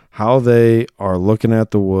 how they are looking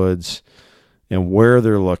at the woods and where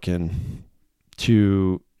they're looking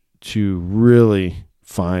to really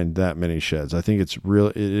find that many sheds. I think it's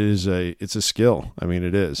a skill. I mean,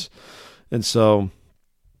 it is. And so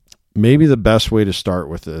maybe the best way to start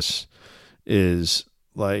with this is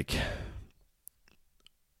like,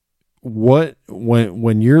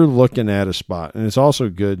 when you're looking at a spot, and it's also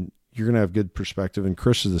good, you're going to have good perspective, and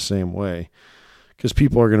Chris is the same way, because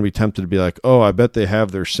people are going to be tempted to be like, oh, I bet they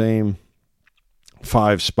have their same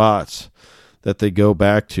 5 spots that they go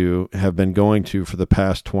back to, have been going to for the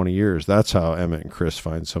past 20 years. That's how Emmitt and Chris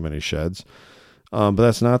find so many sheds. But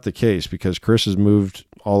that's not the case, because Chris has moved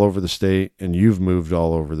all over the state and you've moved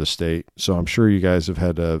all over the state. So I'm sure you guys have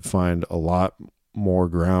had to find a lot more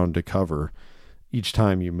ground to cover each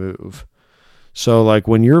time you move. So like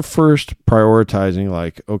when you're first prioritizing,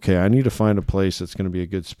 like, okay, I need to find a place that's going to be a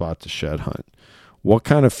good spot to shed hunt. What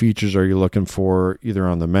kind of features are you looking for, either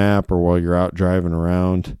on the map or while you're out driving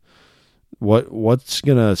around? What's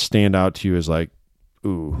going to stand out to you as like,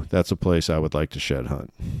 ooh, that's a place I would like to shed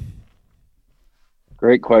hunt?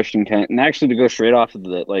 Great question, Kent. And actually, to go straight off of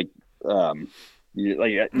the,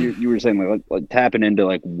 you were saying, like tapping into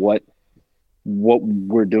like what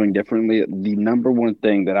we're doing differently. The number one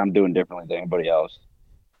thing that I'm doing differently than anybody else,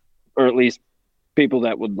 or at least people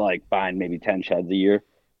that would like find maybe 10 sheds a year,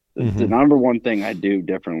 the number one thing I do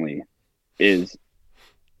differently is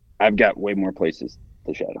I've got way more places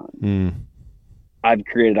to shed hunt. I've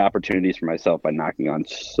created opportunities for myself by knocking on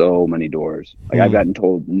so many doors. Like I've gotten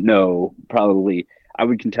told no, probably I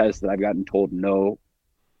would contest that I've gotten told no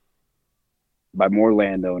by more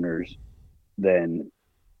landowners than,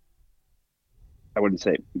 I wouldn't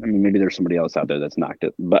say, I mean, maybe there's somebody else out there that's knocked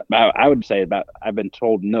it, but I would say I've been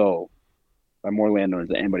told no by more landowners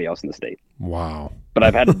than anybody else in the state. Wow. But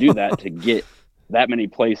I've had to do that to get that many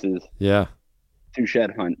places to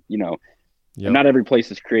shed hunt, And not every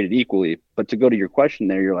place is created equally, but to go to your question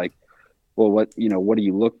there, you're like, well, what do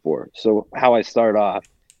you look for? So how I start off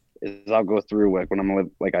is I'll go through, like, when I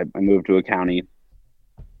moved to a county,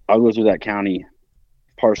 I'll go through that county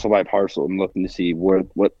parcel by parcel and looking to see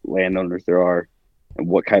what landowners there are and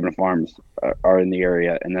what kind of farms are in the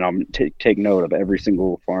area. And then I'll take note of every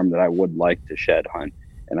single farm that I would like to shed hunt.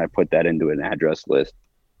 And I put that into an address list.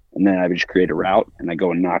 And then I just create a route and I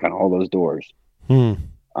go and knock on all those doors.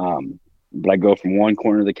 But I go from one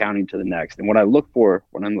corner of the county to the next. And what I look for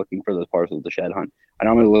when I'm looking for those parcels to shed hunt, I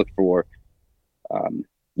normally look for,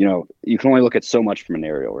 you can only look at so much from an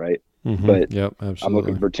aerial, right? But absolutely. I'm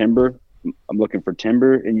looking for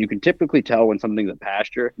timber. And you can typically tell when something's a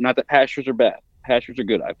pasture. Not that pastures are bad. Pastures are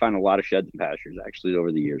good. I find a lot of sheds in pastures actually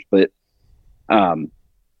over the years. But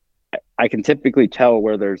I can typically tell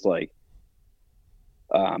where there's like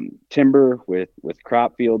timber with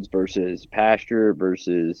crop fields versus pasture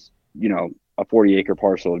versus, a 40-acre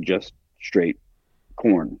parcel of just straight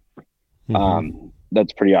corn.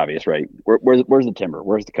 That's pretty obvious, right? Where's the timber?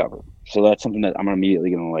 Where's the cover? So that's something that I'm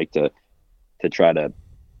immediately going to like to try to,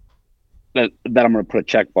 that I'm going to put a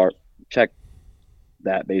check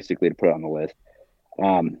that basically to put it on the list.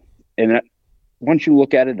 And once you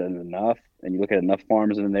look at it enough, and you look at enough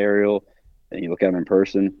farms in an aerial, and you look at them in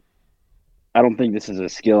person, I don't think this is a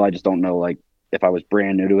skill. I just don't know, like, if I was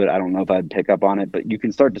brand new to it, I don't know if I'd pick up on it, but you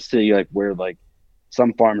can start to see like where like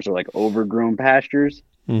some farms are like overgrown pastures.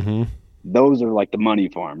 Those are like the money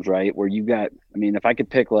farms, right? Where you got, I mean, if I could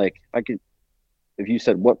pick, like, if you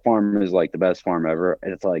said what farm is like the best farm ever,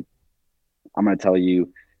 it's like, I'm going to tell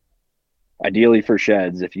you, ideally for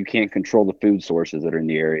sheds, if you can't control the food sources that are in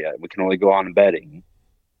the area, we can only go on bedding.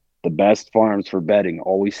 The best farms for bedding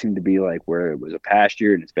always seem to be like where it was a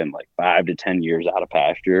pasture and it's been like 5 to 10 years out of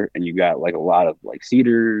pasture. And you got like a lot of like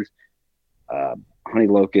cedars, honey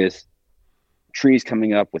locusts, trees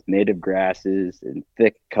coming up with native grasses and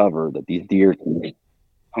thick cover that these deer can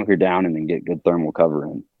hunker down and then get good thermal cover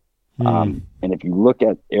in. And if you look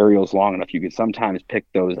at aerials long enough, you can sometimes pick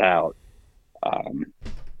those out.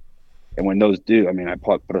 And when those do, I mean, I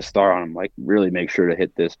put a star on them, like really make sure to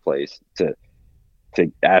hit this place to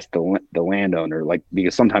ask the landowner, like,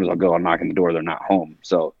 because sometimes I'll go, I'm knocking the door, they're not home.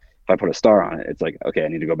 So if I put a star on it, it's like, okay, I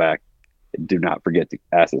need to go back. Do not forget to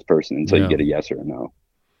ask this person until you get a yes or a no.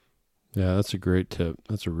 Yeah, that's a great tip.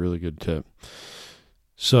 That's a really good tip.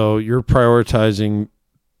 So you're prioritizing,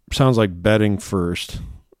 sounds like bedding first,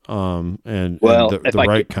 and the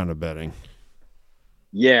right kind of bedding.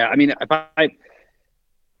 Yeah, I mean,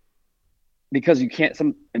 because you can't,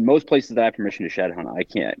 in most places that I have permission to shed hunt, I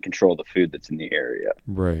can't control the food that's in the area.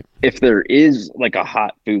 Right. If there is like a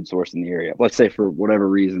hot food source in the area, let's say for whatever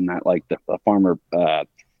reason that like the farmer,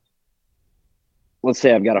 let's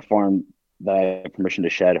say I've got a farm that I have permission to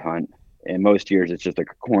shed hunt, and most years it's just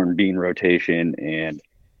like a corn bean rotation and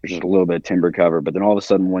there's just a little bit of timber cover, but then all of a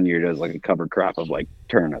sudden one year there's like a cover crop of like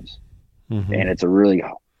turnips, and it's a really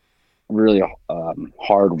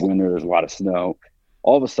hard winter. There's a lot of snow.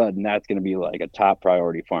 All of a sudden, that's going to be like a top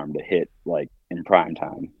priority farm to hit like in prime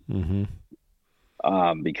time,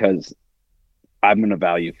 because I'm going to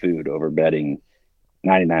value food over bedding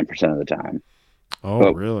 99% of the time. Oh,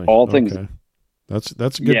 but really? All things. That's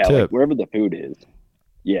a good tip. Like wherever the food is.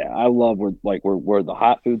 Yeah, I love where the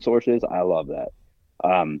hot food source is. I love that.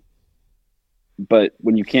 But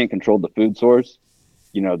when you can't control the food source,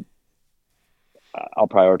 I'll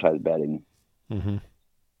prioritize bedding. And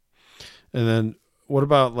then what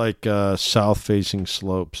about like south-facing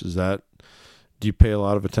slopes? Do you pay a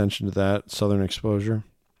lot of attention to that southern exposure?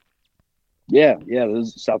 Yeah,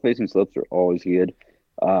 those south-facing slopes are always good.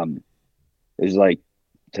 It's like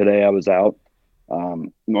today I was out,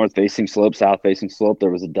 north-facing slope, south-facing slope. There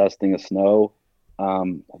was a dusting of snow. I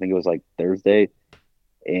think it was like Thursday,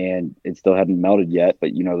 and it still hadn't melted yet.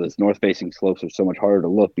 But those north-facing slopes are so much harder to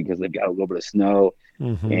look because they've got a little bit of snow,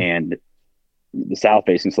 and the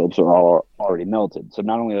south-facing slopes are all already melted. So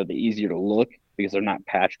not only are they easier to look because they're not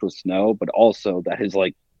patched with snow, but also that is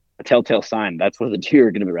like a telltale sign. That's where the deer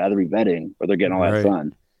are going to rather be bedding, where they're getting all that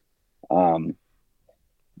sun.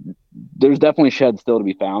 There's definitely sheds still to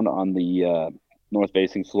be found on the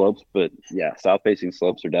north-facing slopes, but yeah, south-facing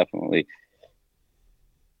slopes are definitely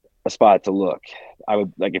a spot to look. I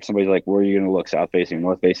would like, if somebody's like, where are you going to look, south-facing or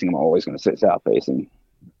north-facing? I'm always going to say south-facing.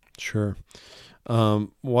 Sure.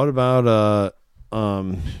 What about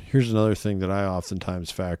here's another thing that I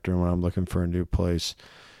oftentimes factor in when I'm looking for a new place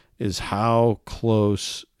is how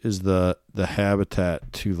close is the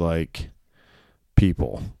habitat to like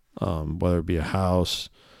people, whether it be a house,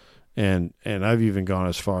 and I've even gone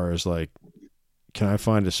as far as like, can I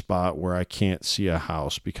find a spot where I can't see a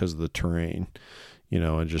house because of the terrain,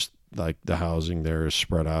 and just like the housing there is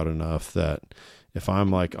spread out enough that if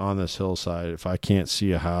I'm like on this hillside, if I can't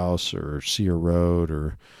see a house or see a road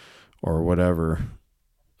or whatever,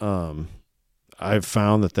 I've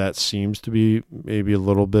found that seems to be maybe a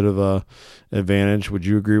little bit of a advantage. Would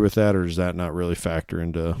you agree with that, or does that not really factor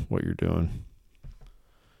into what you're doing?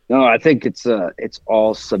 No, I think it's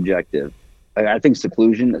all subjective. I think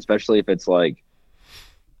seclusion, especially if it's like,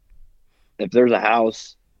 if there's a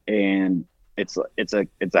house and it's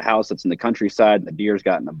a house that's in the countryside and the deer's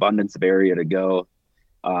got an abundance of area to go.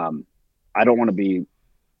 I don't want to be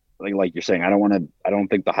like you're saying, I don't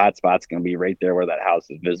think the hot spot's going to be right there where that house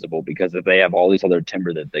is visible, because if they have all these other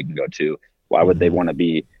timber that they can go to, why would they want to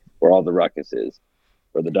be where all the ruckus is,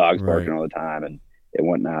 where the dog's barking all the time and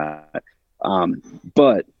whatnot.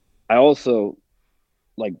 But I also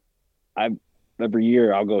every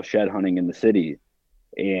year I'll go shed hunting in the city,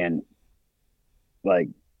 and like,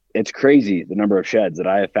 it's crazy the number of sheds that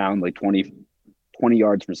I have found like 20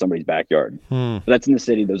 yards from somebody's backyard. But that's in the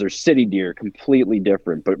city. Those are city deer, completely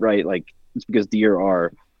different. But like, it's because deer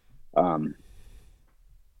are,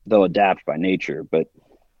 they'll adapt by nature. But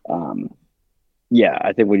yeah,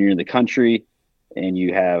 I think when you're in the country and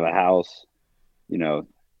you have a house,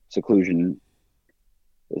 seclusion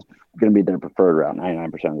is going to be their preferred route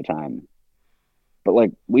 99% of the time. But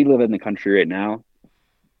like, we live in the country right now.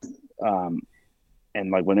 And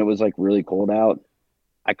like, when it was like really cold out,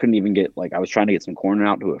 I couldn't even get, like, I was trying to get some corn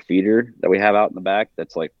out to a feeder that we have out in the back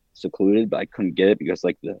that's like secluded, but I couldn't get it because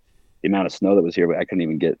like the amount of snow that was here, but I couldn't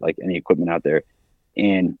even get like any equipment out there.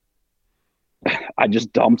 And I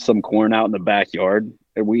just dumped some corn out in the backyard,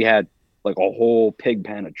 and we had like a whole pig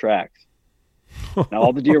pen of tracks. Now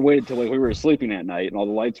all the deer waited till like we were sleeping at night and all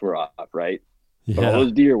the lights were off, right? Yeah. But all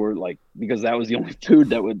those deer were like, because that was the only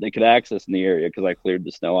food that they could access in the area, because I cleared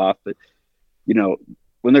the snow off. But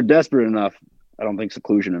when they're desperate enough, I don't think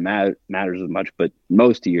seclusion matters as much. But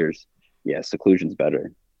most years, yeah, seclusion's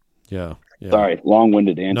better. Yeah. Sorry,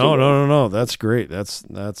 long-winded answer. No. That's great. That's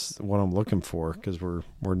what I'm looking for, because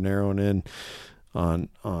we're narrowing in. on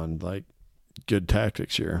like good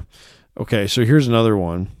tactics here. Okay, so here's another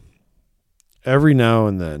one. Every now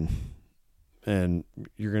and then, and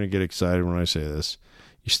you're going to get excited when I say this,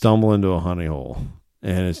 you stumble into a honey hole,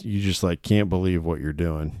 and you just like can't believe what you're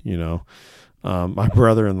doing, you know. My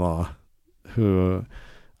brother-in-law, who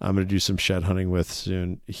I'm going to do some shed hunting with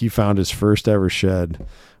soon, he found his first ever shed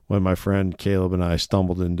when my friend Caleb and I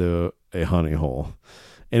stumbled into a honey hole.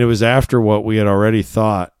 And it was after what we had already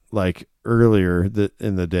thought, like earlier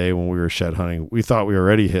in the day when we were shed hunting, we thought we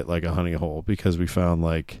already hit like a honey hole because we found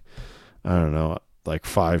like, I don't know, like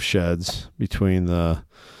 5 sheds between the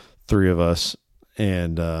 3 of us,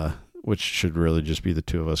 and which should really just be the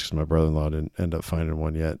 2 of us because my brother-in-law didn't end up finding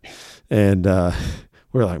one yet. And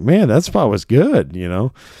we're like, man, that spot was good, you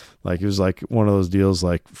know? Like it was like one of those deals,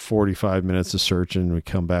 like 45 minutes of searching, we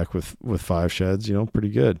come back with 5 sheds, you know, pretty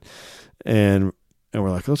good. And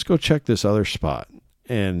we're like, let's go check this other spot.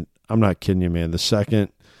 And I'm not kidding you, man. The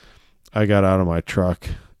second I got out of my truck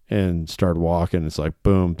and started walking, it's like,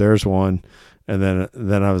 boom, there's one. And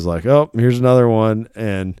then I was like, oh, here's another one.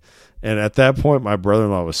 And at that point, my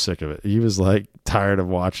brother-in-law was sick of it. He was like tired of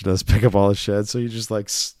watching us pick up all the sheds. So he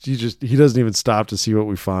doesn't even stop to see what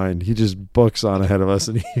we find. He just books on ahead of us.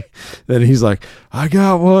 And then he's like, I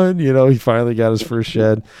got one, you know, he finally got his first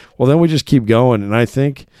shed. Well, then we just keep going. And I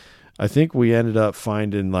think we ended up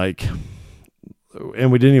finding like,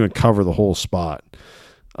 and we didn't even cover the whole spot.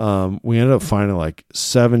 We ended up finding like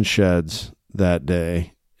 7 sheds that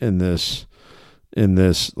day in this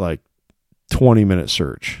like 20-minute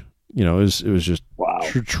search. You know, it was just wow.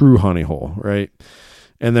 true honey hole, right?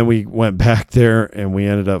 And then we went back there and we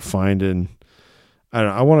ended up finding,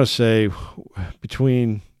 I want to say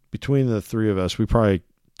between the 3 of us, we probably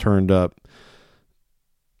turned up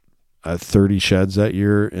 30 sheds that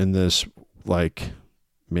year in this like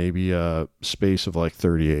maybe a space of like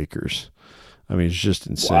 30 acres. I mean, it's just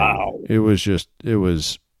insane. Wow. It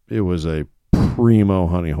was a primo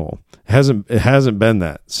honey hole. It hasn't been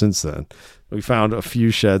that since then. We found a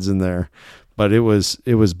few sheds in there, but it was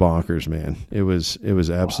bonkers, man. It was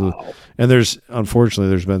absolute. Wow. And unfortunately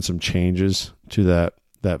there's been some changes to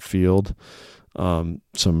that field.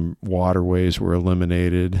 Some waterways were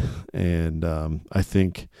eliminated, and I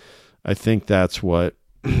think that's what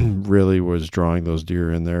really was drawing those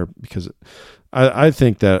deer in there, because I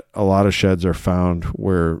think that a lot of sheds are found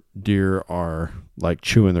where deer are like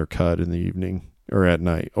chewing their cud in the evening or at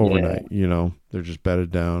night, overnight. Yeah. You know, they're just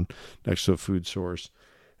bedded down next to a food source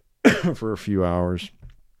for a few hours.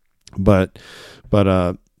 But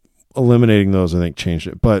eliminating those, I think, changed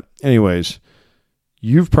it. But anyways,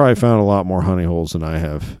 you've probably found a lot more honey holes than I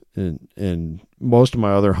have, and most of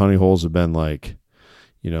my other honey holes have been like,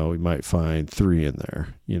 you know, we might find 3 in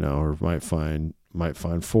there, you know, or might find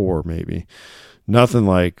 4 maybe. Nothing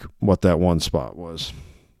like what that one spot was.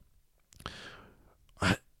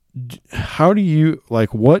 How do you,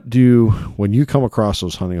 like, when you come across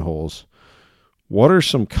those honey holes, what are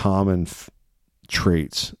some common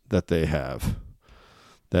traits that they have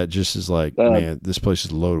that just is like, man, this place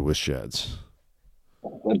is loaded with sheds?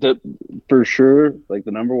 For sure, like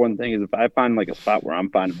the number one thing is if I find like a spot where I'm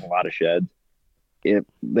finding a lot of sheds, if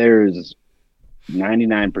there's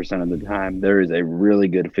 99% of the time there is a really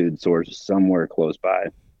good food source somewhere close by.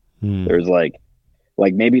 There's like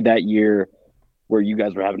maybe that year where you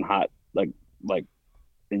guys were having hot, like,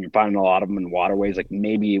 and you're finding a lot of them in waterways. Like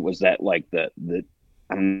maybe it was that like the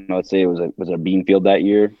I don't know. Let's say it was a bean field that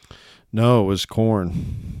year. No, it was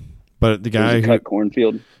corn. But the guy who cut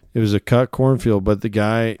cornfield. It was a cut cornfield, but the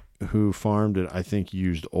guy who farmed it, I think,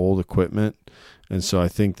 used old equipment, and so I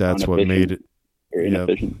think that's what made it very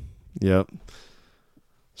inefficient. Yep.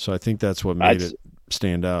 So I think that's what made it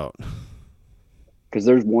stand out. Because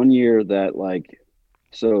there's one year that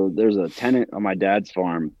so there's a tenant on my dad's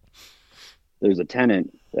farm. There's a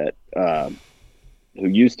tenant that who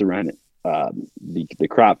used to rent it, the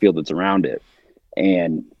crop field that's around it,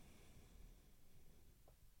 and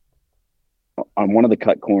on one of the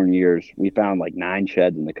cut corn years, we found like 9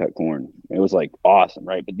 sheds in the cut corn. It was like awesome,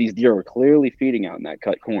 right? But these deer were clearly feeding out in that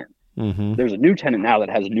cut corn. Mm-hmm. There's a new tenant now that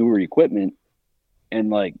has newer equipment, and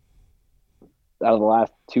like out of the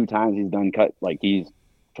last 2 times he's done he's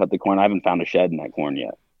cut the corn, I haven't found a shed in that corn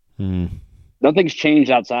yet. Mm-hmm. Nothing's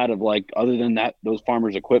changed outside of other than that, those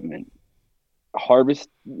farmers' equipment. The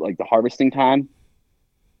harvesting time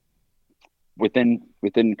within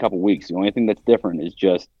a couple of weeks. The only thing that's different is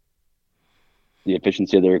just the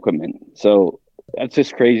efficiency of their equipment. So that's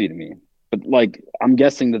just crazy to me. But I'm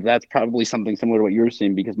guessing that that's probably something similar to what you're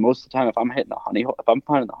seeing, because most of the time, if I'm hitting a honey hole, if I'm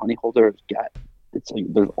finding a honey hole, there's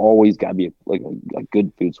always got to be a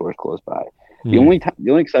good food source close by. The only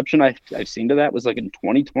exception I've seen to that was like in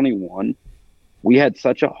 2021, we had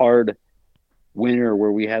such a hard winter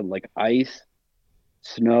where we had like ice,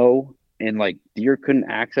 snow, and like deer couldn't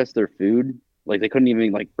access their food. Like they couldn't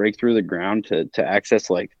even like break through the ground to access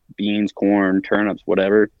like beans, corn, turnips,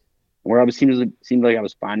 whatever. Where I was seemed like I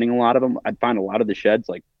was finding a lot of them. I'd find a lot of the sheds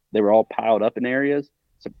like they were all piled up in areas.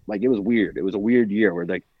 So like it was weird. It was a weird year where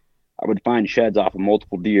like I would find sheds off of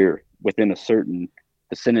multiple deer within a certain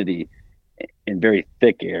vicinity in very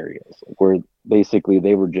thick areas, like where basically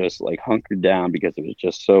they were just like hunkered down because it was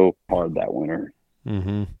just so hard that winter.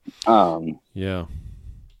 Yeah.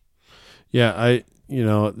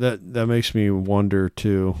 That makes me wonder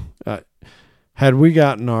too. Had we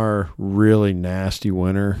gotten our really nasty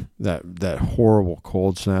winter, that horrible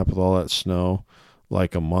cold snap with all that snow,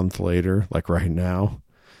 like a month later, like right now,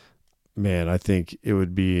 man, I think it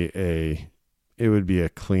would be a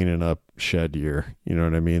cleaning up shed year. You know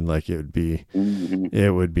what I mean? Like it would be a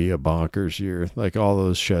bonkers year, like all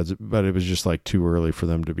those sheds, but it was just like too early for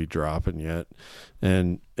them to be dropping yet.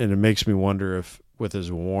 And it makes me wonder if with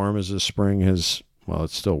as warm as the spring has, well,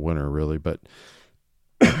 it's still winter really, but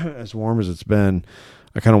as warm as it's been,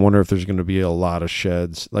 I kind of wonder if there's going to be a lot of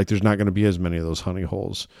sheds. Like there's not going to be as many of those honey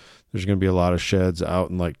holes. There's going to be a lot of sheds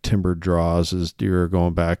out in like timbered draws as deer are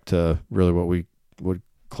going back to really what we would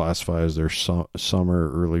classify as their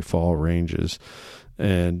summer, early fall ranges.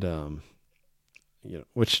 And,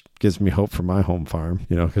 which gives me hope for my home farm,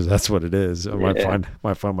 cause that's what it is. I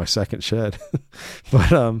might find my second shed,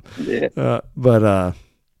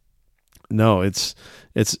 no, it's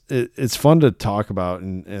fun to talk about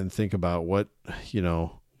and think about what,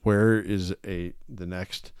 where is the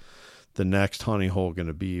next honey hole going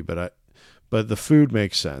to be, but the food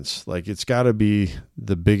makes sense. Like it's got to be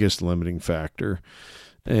the biggest limiting factor.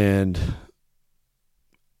 And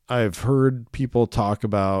I've heard people talk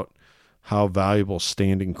about how valuable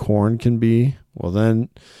standing corn can be. Well, then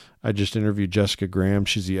I just interviewed Jessica Graham.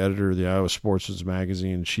 She's the editor of the Iowa Sportsman's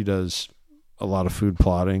Magazine. She does a lot of food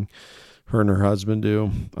plotting. Her and her husband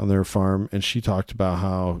do on their farm. And she talked about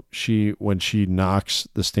how when she knocks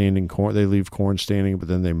the standing corn, they leave corn standing, but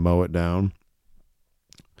then they mow it down.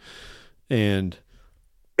 And,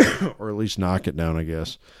 or at least knock it down, I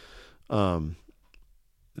guess.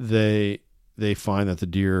 They find that the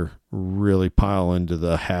deer really pile into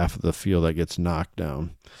the half of the field that gets knocked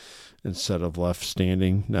down instead of left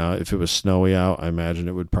standing. Now, if it was snowy out, I imagine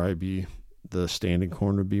it would probably be the standing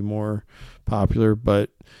corn would be more popular.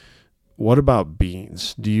 But what about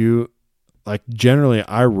beans? Do you generally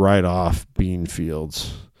I write off bean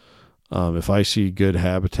fields. If I see good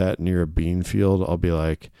habitat near a bean field, I'll be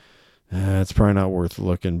like, it's probably not worth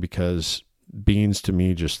looking because beans to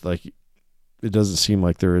me just like, it doesn't seem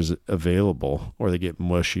like they're as available or they get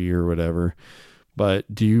mushy or whatever.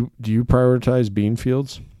 But do you prioritize bean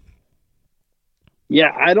fields?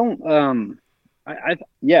 Yeah, I don't. I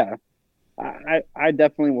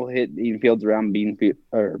definitely will hit bean fields around bean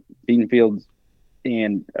fields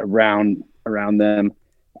and around them.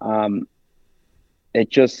 It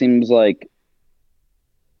just seems like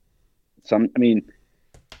I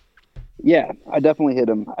definitely hit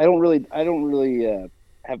them. I don't really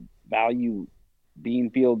have value bean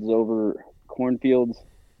fields over cornfields.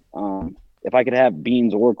 If I could have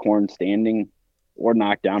beans or corn standing or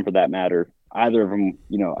knocked down for that matter, either of them,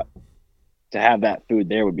 to have that food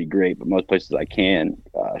there would be great. But most places I can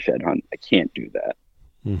shed hunt, I can't do that.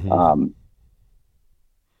 Mm-hmm.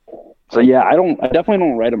 So yeah, I definitely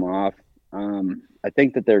don't write them off. I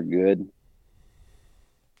think that they're good.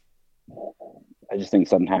 I just think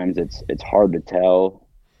sometimes it's hard to tell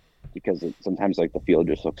because sometimes like the field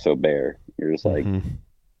just looks so bare. You're just like,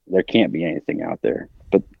 there can't be anything out there.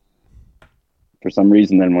 But for some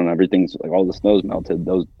reason, then when everything's like all the snow's melted,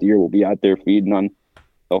 those deer will be out there feeding on.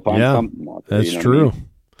 They'll find something out there. That's true. I mean?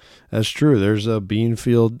 That's true. There's a bean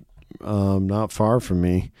field not far from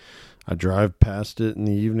me. I drive past it in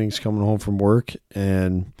the evenings coming home from work,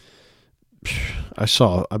 and I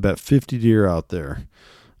saw, I bet 50 deer out there,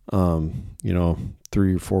 3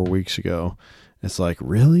 or 4 weeks ago. It's like,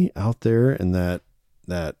 really out there in that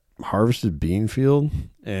harvested bean field,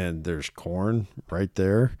 and there's corn right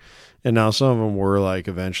there. And now some of them were like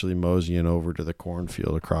eventually moseying over to the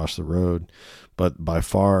cornfield across the road. But by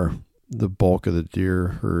far the bulk of the deer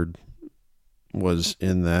herd was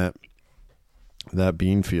in that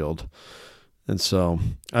bean field. And so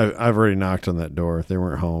I've already knocked on that door. They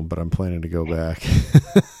weren't home, but I'm planning to go back.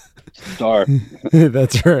 Star.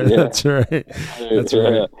 That's right. Yeah. That's right. That's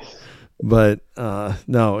right. But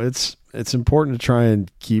no, it's important to try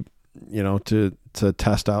and keep, to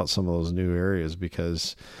test out some of those new areas,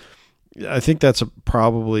 because I think that's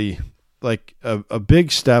probably like a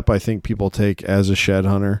big step I think people take as a shed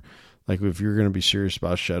hunter, like if you're going to be serious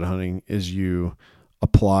about shed hunting, is you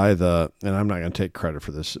apply and I'm not going to take credit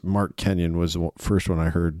for this. Mark Kenyon was the first one I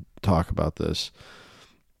heard talk about this.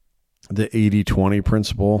 The 80-20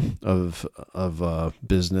 principle of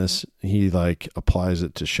business. He like applies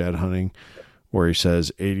it to shed hunting, where he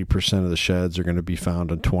says 80% of the sheds are going to be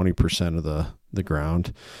found on 20% of the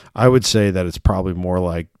ground. I would say that it's probably more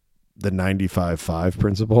like the 95-5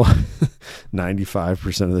 principle.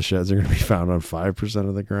 95% of the sheds are going to be found on 5%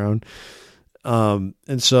 of the ground.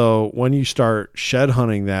 And so when you start shed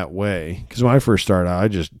hunting that way, because when I first started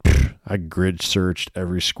out, I grid searched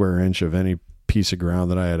every square inch of any piece of ground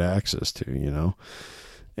that I had access to, you know,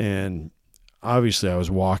 and obviously I was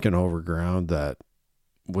walking over ground that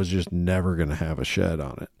was just never going to have a shed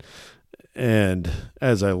on it. And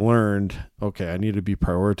as I learned, okay, I need to be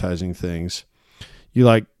prioritizing things.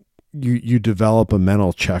 You develop a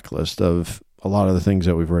mental checklist of a lot of the things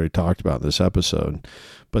that we've already talked about in this episode.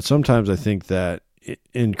 But sometimes I think that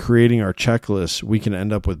in creating our checklists, we can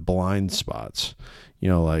end up with blind spots, you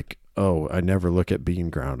know, like, oh, I never look at bean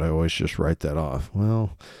ground. I always just write that off.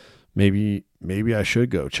 Well, maybe I should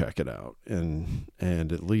go check it out and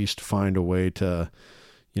at least find a way to,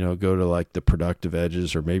 you know, go to like the productive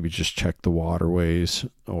edges, or maybe just check the waterways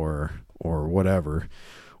or whatever,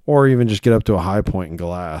 or even just get up to a high point in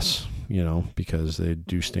glass, you know, because they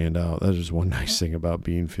do stand out. That is one nice thing about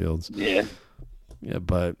bean fields. Yeah. Yeah.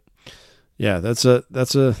 But yeah, that's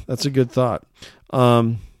a good thought.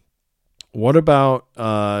 What about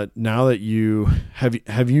now that you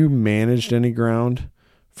have you managed any ground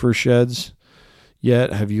for sheds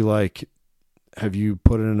yet? Have you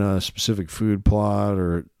put in a specific food plot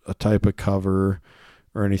or a type of cover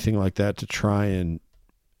or anything like that to try and,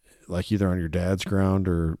 like, either on your dad's ground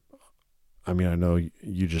or, I mean, I know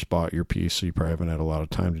you just bought your piece, so you probably haven't had a lot of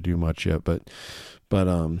time to do much yet, but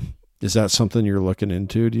is that something you're looking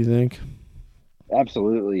into, do you think?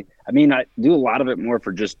 Absolutely. I mean, I do a lot of it more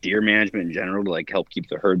for just deer management in general to like help keep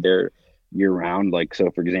the herd there year round. Like,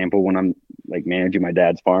 so for example, when I'm like managing my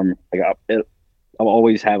dad's farm, like I'll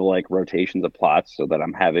always have like rotations of plots so that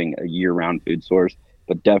I'm having a year round food source,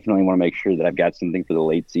 but definitely want to make sure that I've got something for the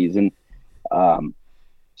late season.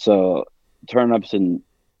 So turnips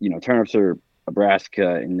are a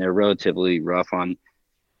brassica and they're relatively rough on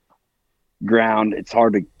ground. It's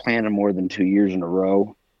hard to plant them more than 2 years in a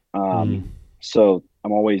row. So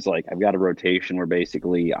I'm always like, I've got a rotation where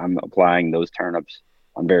basically I'm applying those turnips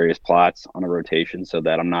on various plots on a rotation so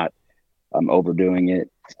that I'm not overdoing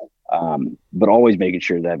it. But always making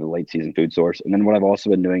sure that I have a late season food source. And then what I've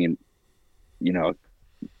also been doing in, you know,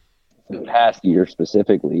 the past year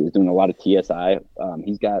specifically is doing a lot of TSI.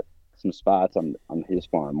 He's got some spots on his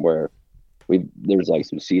farm where there's like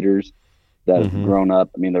some cedars that have grown up.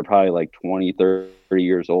 I mean, they're probably like 20, 30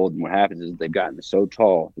 years old. And what happens is they've gotten so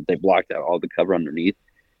tall that they blocked out all the cover underneath.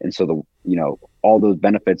 And so all those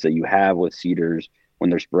benefits that you have with cedars when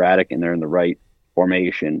they're sporadic and they're in the right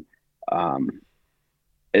formation,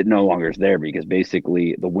 it no longer is there because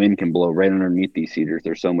basically the wind can blow right underneath these cedars.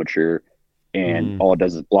 They're so mature and all it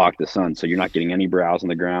does is block the sun. So you're not getting any browse on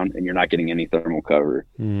the ground and you're not getting any thermal cover.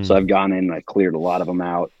 So I've gone in and I cleared a lot of them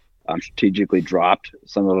out. Strategically dropped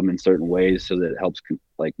some of them in certain ways so that it helps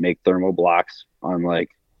like make thermal blocks on like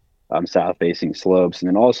south facing slopes, and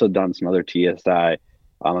then also done some other TSI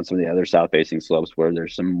on some of the other south facing slopes where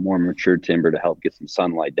there's some more mature timber to help get some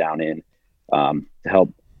sunlight down in to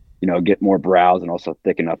help get more browse and also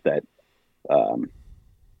thicken up that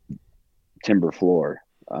timber floor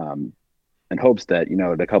in hopes that in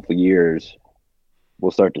a couple of years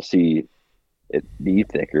we'll start to see it be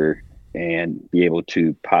thicker and be able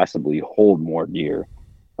to possibly hold more deer.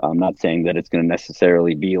 I'm not saying that it's going to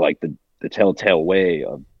necessarily be like the telltale way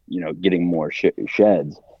of, getting more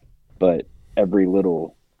sheds, but every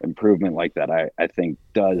little improvement like that, I think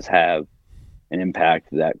does have an impact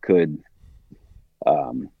that could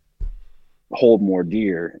hold more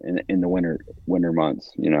deer in the winter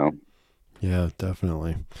months, Yeah,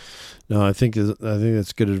 definitely. No, I think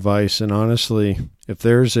that's good advice. And honestly, if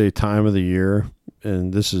there's a time of the year,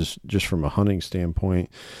 and this is just from a hunting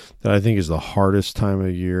standpoint, that I think is the hardest time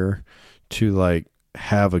of year to like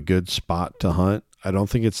have a good spot to hunt, I don't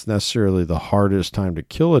think it's necessarily the hardest time to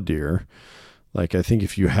kill a deer. Like, I think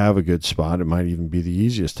if you have a good spot, it might even be the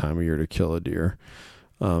easiest time of year to kill a deer,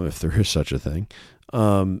 if there is such a thing,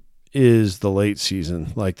 is the late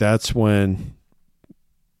season. Like, that's when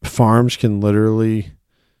farms can literally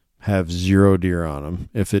have 0 deer on them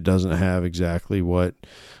if it doesn't have exactly what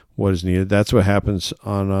is needed. That's what happens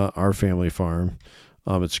on our family farm.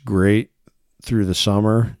 It's great through the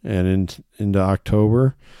summer and into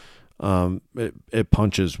October. it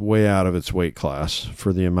punches way out of its weight class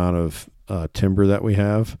for the amount of timber that we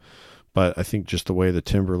have. But I think just the way the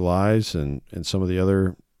timber lies and some of the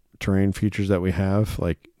other terrain features that we have,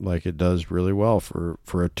 like it does really well for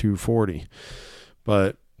a 240.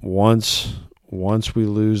 But once we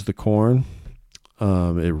lose the corn,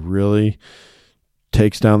 it really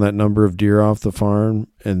takes down that number of deer off the farm.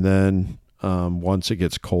 And then once it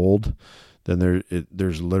gets cold, then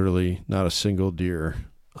there's literally not a single deer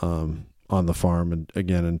on the farm, and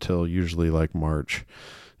again until usually like March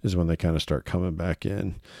is when they kind of start coming back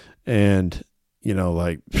in. And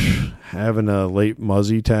like having a late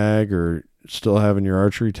muzzy tag or still having your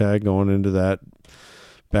archery tag going into that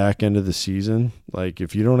back end of the season, like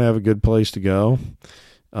if you don't have a good place to go,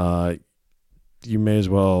 you may as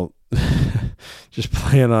well just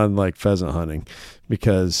plan on like pheasant hunting,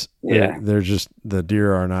 because they're just, the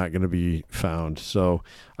deer are not going to be found. So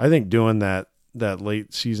I think doing that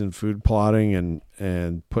late season food plotting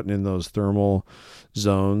and putting in those thermal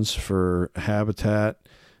zones for habitat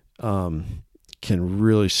can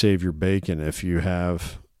really save your bacon if you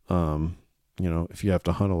have if you have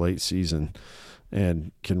to hunt a late season,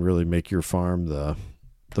 and can really make your farm the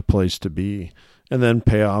place to be, and then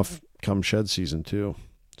pay off come shed season too.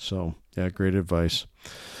 So yeah, great advice.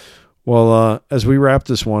 Well, as we wrap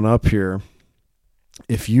this one up here,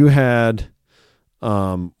 if you had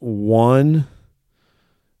one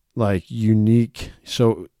like unique,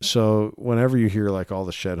 so whenever you hear like all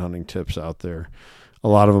the shed hunting tips out there, a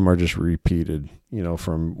lot of them are just repeated,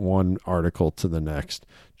 from one article to the next.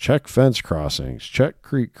 Check fence crossings, check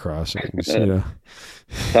creek crossings,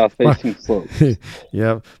 South facing slopes.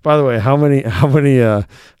 Yeah. By the way, how many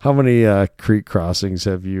creek crossings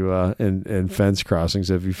have you and fence crossings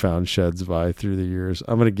have you found sheds by through the years?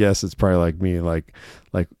 I'm gonna guess it's probably like me, like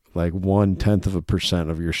 0.1%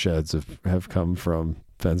 of your sheds have come from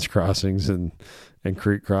fence crossings and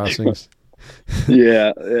creek crossings.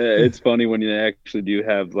 Yeah, it's funny when you actually do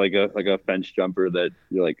have like a fence jumper that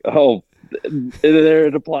you're like, oh, there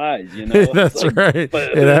it applies, That's like, right.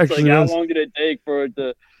 But it it's actually like, how is. long did it take for it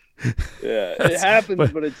to? Yeah, it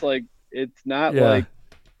happens, but it's like it's not like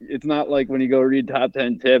when you go read top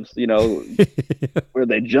 10 tips, where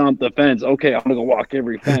they jump the fence. Okay, I'm gonna go walk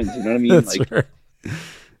every fence. You know what I mean? That's like, right.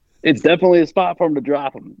 It's definitely a spot for them to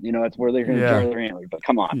drop them. It's where they're gonna jar their antler. But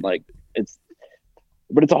come on, like it's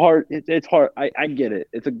hard. It's hard. I get it.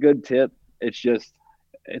 It's a good tip. It's just,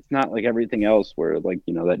 it's not like everything else where like,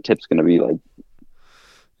 that tip's going to be like.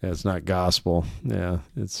 Yeah, it's not gospel. Yeah.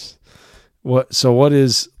 What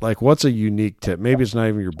is like, what's a unique tip? Maybe it's not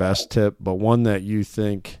even your best tip, but one that you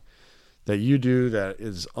think that you do that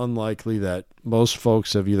is unlikely that most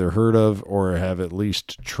folks have either heard of or have at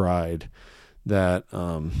least tried, that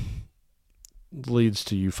leads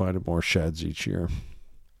to you finding more sheds each year.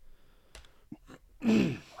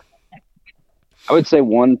 I would say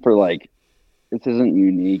one for like, this isn't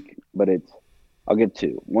unique, but I'll get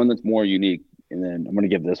two. One that's more unique, and then I'm going to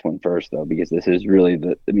give this one first though, because this is really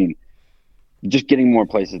just getting more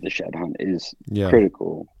places to shed hunt is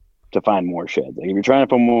critical to find more sheds. Like if you're trying to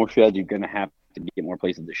find more sheds, you're going to have to get more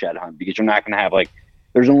places to shed hunt, because you're not going to have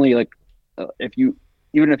there's only even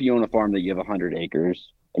if you own a farm that you have 100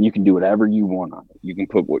 acres and you can do whatever you want on it, you can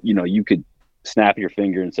put you could snap your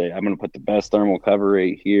finger and say, I'm going to put the best thermal cover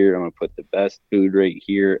right here. I'm going to put the best food right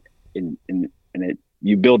here. And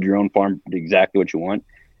you build your own farm to exactly what you want.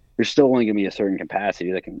 There's still only going to be a certain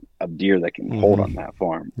capacity of deer that can hold on that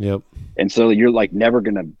farm. Yep. And so you're like never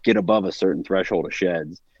going to get above a certain threshold of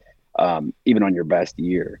sheds, even on your best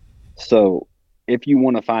year. So if you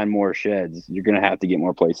want to find more sheds, you're going to have to get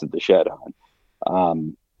more places to shed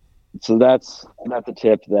on. So that's the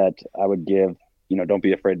tip that I would give. Don't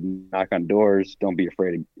be afraid to knock on doors. Don't be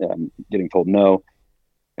afraid of getting told no,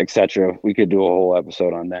 etc. We could do a whole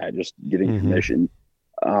episode on that, just getting permission.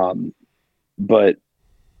 But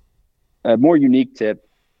a more unique tip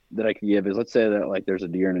that I can give is, let's say that there's a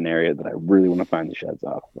deer in an area that I really want to find the sheds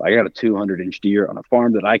off. I got a 200-inch deer on a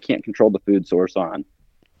farm that I can't control the food source on.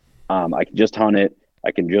 I can just hunt it.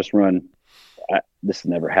 I can just run. This has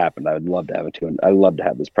never happened. I would love to have I'd love to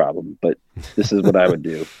have this problem, but this is what I would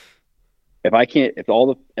do.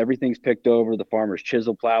 If everything's picked over, the farmer's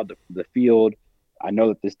chisel plowed the field, I know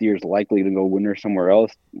that this deer is likely to go winter somewhere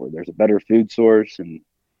else where there's a better food source. And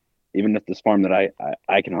even if this farm that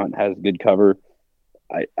I can hunt has good cover,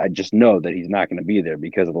 I just know that he's not going to be there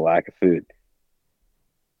because of the lack of food.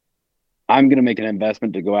 I'm going to make an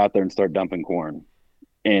investment to go out there and start dumping corn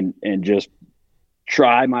and just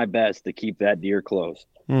try my best to keep that deer close.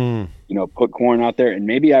 Put corn out there, and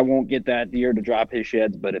maybe I won't get that deer to drop his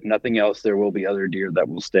sheds, but if nothing else, there will be other deer that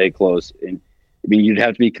will stay close. And I mean, you'd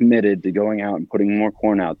have to be committed to going out and putting more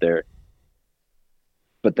corn out there.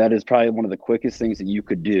 But that is probably one of the quickest things that you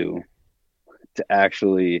could do to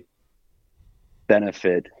actually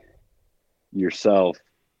benefit yourself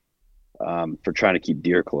for trying to keep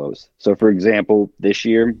deer close. So, for example, this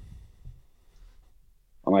year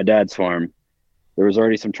on my dad's farm, there was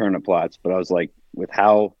already some turnip plots, but I was like, with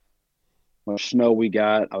how much snow we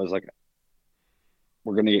got, I was like,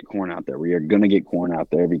 we're going to get corn out there. We are going to get corn out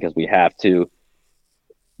there because we have to.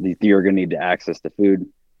 These deer are going to need to access the food.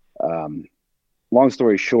 Long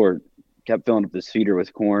story short, kept filling up this feeder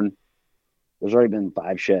with corn. There's already been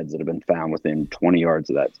 5 sheds that have been found within 20 yards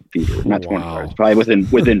of that feeder. Not 20 yards, probably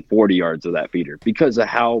within 40 yards of that feeder, because of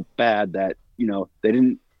how bad that,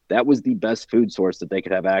 that was the best food source that they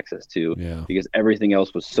could have access to, because everything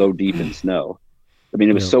else was so deep in snow. I mean,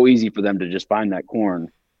 it was so easy for them to just find that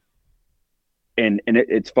corn. And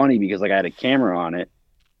it's funny because like I had a camera on it,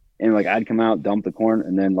 and like I'd come out, dump the corn,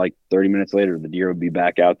 and then like 30 minutes later, the deer would be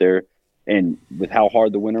back out there. And with how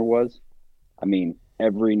hard the winter was, I mean,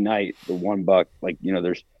 every night the one buck, like,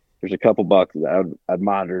 there's a couple bucks that I'd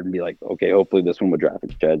monitor and be like, okay, hopefully this one would draft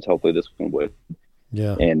its sheds. Hopefully this one would.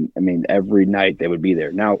 Yeah. And I mean, every night they would be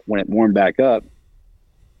there. Now, when it warmed back up,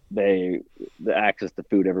 the access to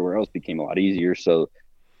food everywhere else became a lot easier. So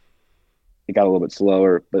it got a little bit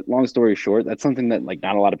slower. But long story short, that's something that like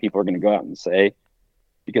not a lot of people are going to go out and say,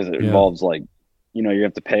 because it involves like, you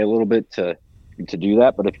have to pay a little bit to do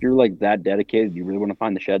that. But if you're like that dedicated, you really want to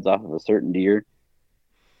find the sheds off of a certain deer,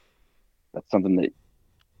 that's something that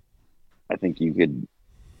I think you'd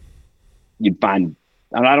find.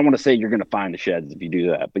 And I don't want to say you're going to find the sheds if you do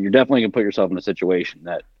that, but you're definitely going to put yourself in a situation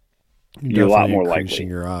that you're a lot more likely. Increasing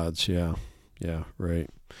your odds. Yeah. Yeah. Right.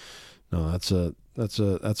 No, that's a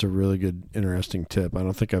really good, interesting tip. I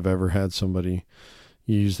don't think I've ever had somebody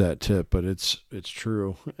use that tip, but it's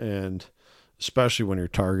true. And especially when you're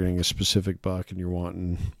targeting a specific buck and you're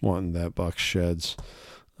wanting that buck's sheds.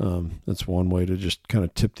 That's one way to just kind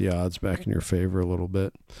of tip the odds back in your favor a little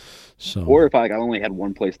bit. So, or if I only had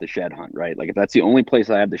one place to shed hunt, right? Like if that's the only place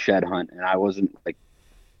I had to shed hunt, and I wasn't like,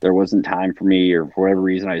 there wasn't time for me, or for whatever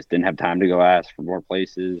reason, I just didn't have time to go ask for more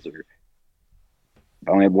places, or if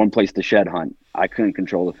I only had one place to shed hunt, I couldn't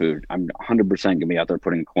control the food. I'm 100% going to be out there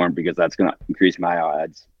putting corn, because that's going to increase my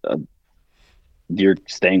odds of deer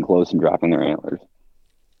staying close and dropping their antlers.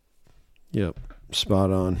 Yep. Spot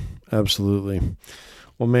on. Absolutely.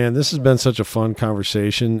 Well, man, this has been such a fun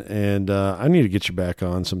conversation, and I need to get you back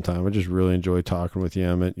on sometime. I just really enjoy talking with you,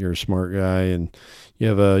 Emmitt. You're a smart guy, and you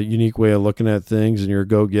have a unique way of looking at things, and you're a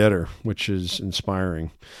go-getter, which is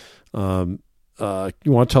inspiring. You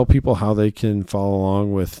want to tell people how they can follow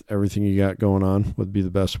along with everything you got going on? Would be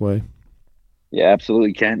the best way? Yeah,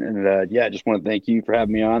 absolutely, Ken. And I just want to thank you for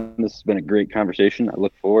having me on. This has been a great conversation. I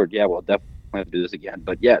look forward. Yeah, we'll definitely have to do this again.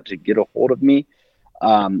 But yeah, to get a hold of me,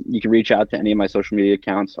 you can reach out to any of my social media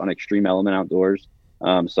accounts on Extreme Element Outdoors.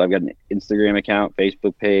 So I've got an Instagram account,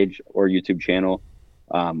 Facebook page, or YouTube channel.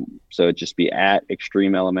 So it'd just be at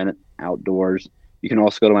Extreme Element Outdoors. You can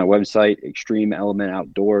also go to my website,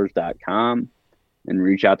 extremeelementoutdoors.com, and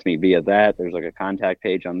reach out to me via that. There's like a contact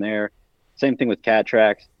page on there. Same thing with cat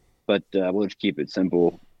tracks, but we'll just keep it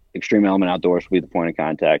simple. Extreme Element Outdoors will be the point of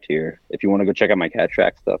contact here. If you want to go check out my cat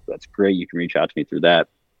track stuff, that's great. You can reach out to me through that.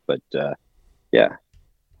 But yeah.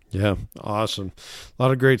 Yeah, awesome. A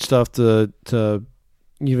lot of great stuff to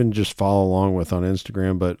even just follow along with on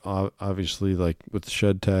Instagram, but obviously like with the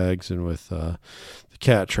shed tags and with the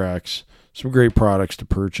cat tracks, some great products to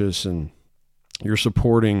purchase, and you're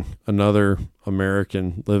supporting another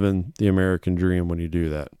American living the American dream when you do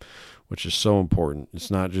that, which is so important.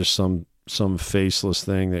 It's not just some faceless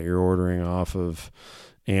thing that you're ordering off of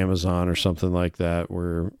Amazon or something like that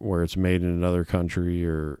where it's made in another country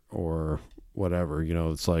or whatever.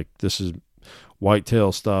 It's like, this is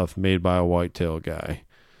whitetail stuff made by a whitetail guy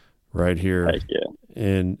right here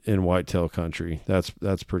in whitetail country.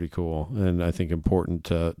 That's pretty cool, and I think important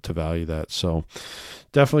to value that. So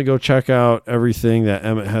definitely go check out everything that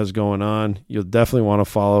Emmitt has going on. You'll definitely want to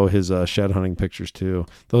follow his shed hunting pictures too.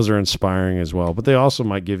 Those are inspiring as well, but they also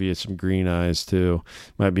might give you some green eyes too.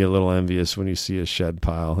 Might be a little envious when you see a shed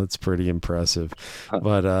pile. It's pretty impressive,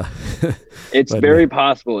 but it's very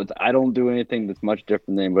possible. I don't do anything that's much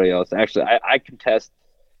different than anybody else. Actually, I contest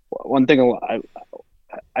one thing.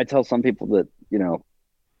 I tell some people that,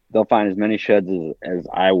 they'll find as many sheds as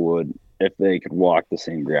I would if they could walk the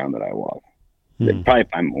same ground that I walk. They'd probably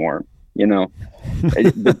find more,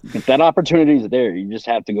 But that opportunity is there. You just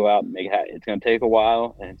have to go out and make it happen. It's going to take a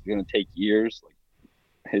while, and it's going to take years.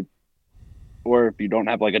 Or if you don't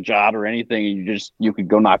have like a job or anything, you could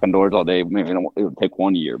go knock on doors all day. Maybe it would take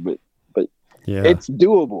 1 year, but Yeah. It's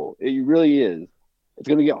doable. It really is. It's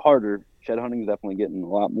going to get harder. Shed hunting is definitely getting a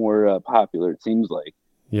lot more popular, it seems like.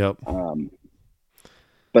 Yep.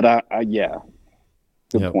 But yeah,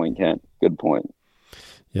 good Yep. point, Kent. Good point.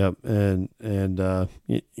 Yep. And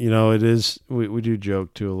it is, we do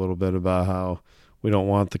joke too a little bit about how we don't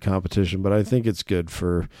want the competition, but I think it's good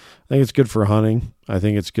for hunting. I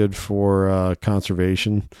think it's good for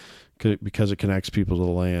conservation because it connects people to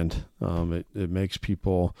the land. It makes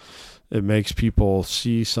people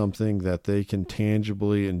see something that they can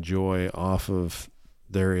tangibly enjoy off of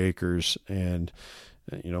their acres, and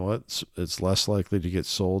you know what? It's less likely to get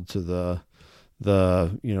sold to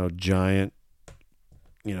the giant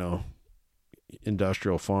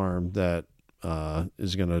industrial farm that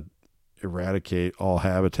is going to eradicate all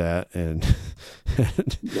habitat and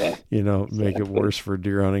make it worse for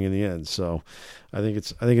deer hunting in the end. So I think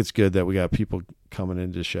it's good that we got people coming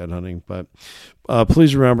into shed hunting. But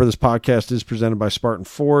please remember, this podcast is presented by Spartan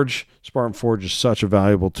Forge. Spartan Forge is such a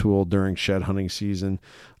valuable tool during shed hunting season.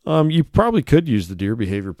 You probably could use the deer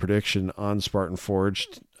behavior prediction on Spartan Forge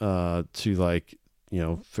to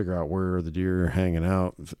figure out where the deer are hanging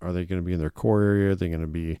out. Are they going to be in their core area? Are they going to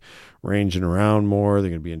be ranging around more? Are they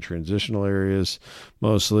going to be in transitional areas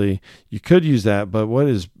mostly? You could use that, but what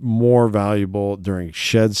is more valuable during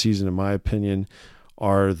shed season, in my opinion,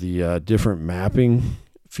 are the different mapping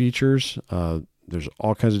features. There's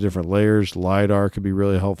all kinds of different layers. LiDAR could be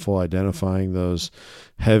really helpful identifying those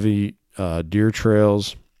heavy deer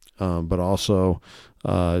trails, but also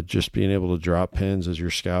just being able to drop pins as you're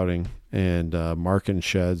scouting and marking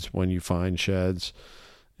sheds when you find sheds,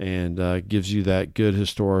 and gives you that good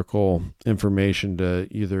historical information to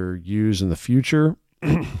either use in the future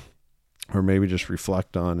or maybe just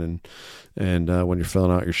reflect on and when you're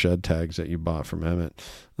filling out your shed tags that you bought from Emmitt.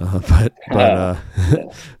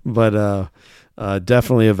 But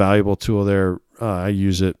definitely a valuable tool there. I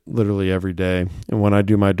use it literally every day, and when I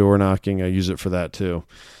do my door knocking, I use it for that too.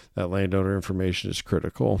 That landowner information is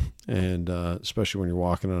critical, and especially when you're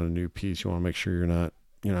walking on a new piece, you want to make sure you're not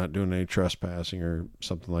doing any trespassing or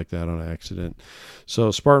something like that on accident.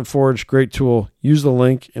 So Spartan Forge, great tool. Use the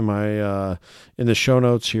link in my in the show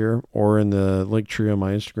notes here, or in the link tree on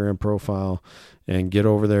my Instagram profile, and get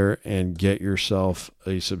over there and get yourself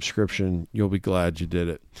a subscription. You'll be glad you did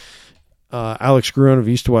it. Alex Gruen of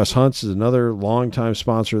East to West Hunts is another longtime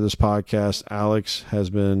sponsor of this podcast. Alex has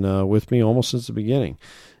been with me almost since the beginning.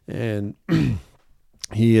 And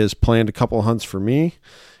he has planned a couple hunts for me,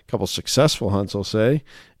 a couple successful hunts, I'll say,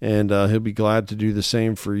 and he'll be glad to do the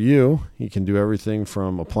same for you. He can do everything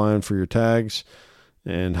from applying for your tags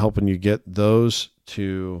and helping you get those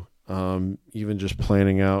to even just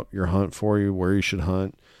planning out your hunt for you, where you should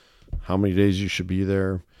hunt, how many days you should be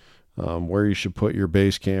there, where you should put your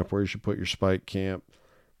base camp, where you should put your spike camp,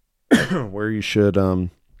 where you should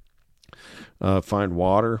find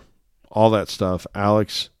water, all that stuff.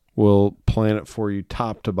 Alex will plan it for you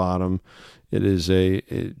top to bottom. It is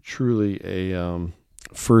truly a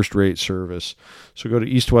first-rate service. So go to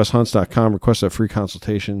eastwesthunts.com, request that free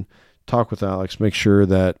consultation, talk with Alex, make sure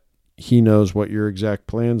that he knows what your exact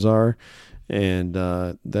plans are, and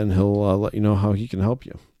then he'll let you know how he can help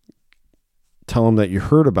you. Tell him that you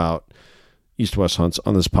heard about East West Hunts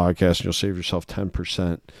on this podcast, and you'll save yourself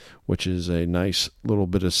 10%, which is a nice little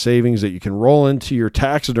bit of savings that you can roll into your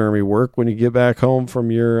taxidermy work when you get back home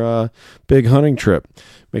from your big hunting trip.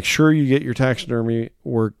 Make sure you get your taxidermy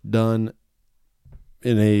work done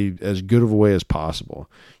in as good of a way as possible.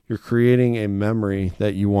 You're creating a memory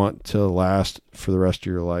that you want to last for the rest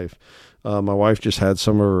of your life. My wife just had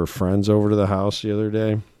some of her friends over to the house the other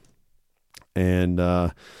day, and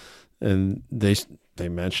they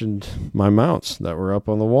mentioned my mounts that were up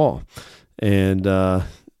on the wall, and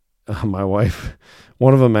my wife,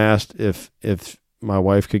 one of them asked if my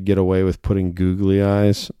wife could get away with putting googly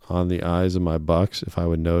eyes on the eyes of my bucks, if I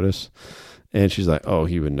would notice. And she's like, oh,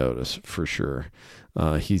 he would notice for sure.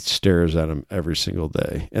 He stares at him every single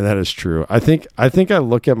day. And that is true. I think I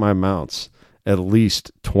look at my mounts at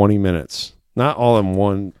least 20 minutes, not all in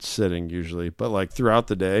one sitting usually, but like throughout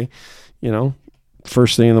the day,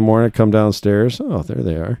 first thing in the morning, I come downstairs. Oh, there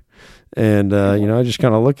they are. And, I just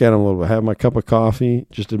kind of look at them a little bit, have my cup of coffee,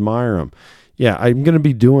 just admire them. Yeah, I'm going to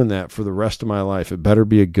be doing that for the rest of my life. It better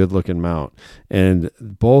be a good looking mount. And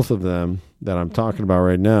both of them that I'm talking about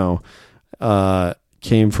right now,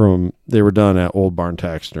 they were done at Old Barn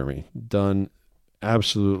Taxidermy, done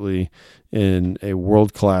absolutely in a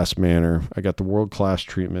world-class manner. I got the world-class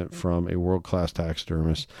treatment from a world-class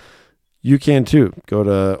taxidermist. You can too. Go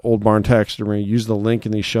to Old Barn Taxidermy. Use the link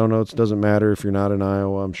in these show notes. Doesn't matter if you're not in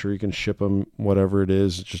Iowa. I'm sure you can ship them, whatever it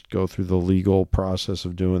is. Just go through the legal process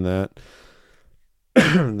of doing that.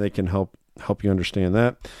 They can help you understand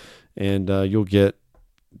that, and you'll get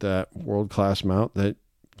that world-class mount that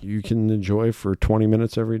you can enjoy for 20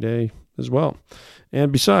 minutes every day as well.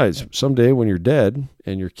 And besides, someday when you're dead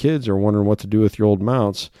and your kids are wondering what to do with your old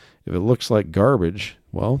mounts, if it looks like garbage,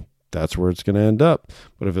 well, that's where it's going to end up.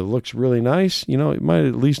 But if it looks really nice, it might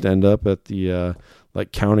at least end up at the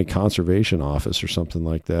like county conservation office or something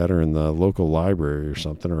like that, or in the local library or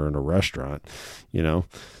something, or in a restaurant.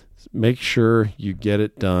 Make sure you get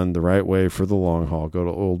it done the right way for the long haul. Go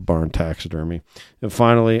to Old Barn Taxidermy. And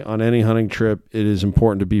finally, on any hunting trip, it is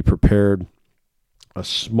important to be prepared. A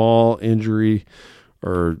small injury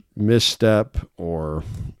or misstep, or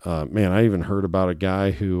I even heard about a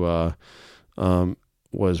guy who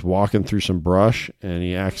was walking through some brush, and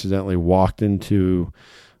he accidentally walked into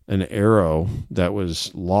an arrow that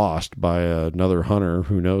was lost by another hunter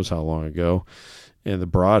who knows how long ago. And the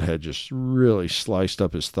broadhead just really sliced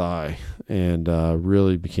up his thigh, and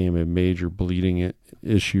really became a major bleeding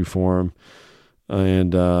issue for him.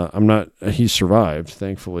 And he survived,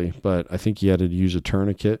 thankfully, but I think he had to use a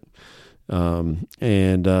tourniquet. Good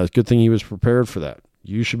thing he was prepared for that.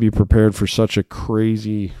 You should be prepared for such a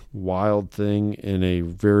crazy, wild thing in a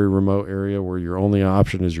very remote area where your only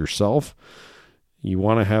option is yourself. You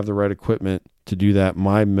want to have the right equipment to do that.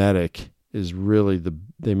 My Medic is really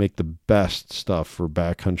they make the best stuff for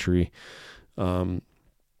backcountry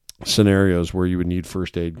scenarios where you would need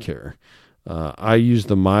first aid care. I use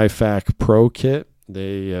the MyFac Pro kit.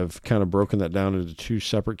 They have kind of broken that down into two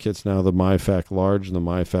separate kits now, the MyFac Large and the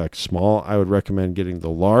MyFac Small. I would recommend getting the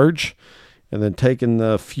large and then taking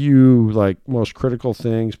the few most critical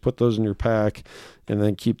things, put those in your pack, and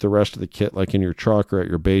then keep the rest of the kit in your truck or at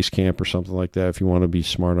your base camp or something like that if you want to be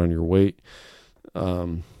smart on your weight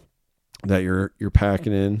that you're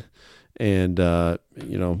packing in. And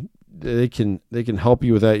they can help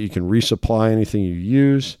you with that. You can resupply anything you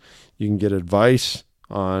use. You can get advice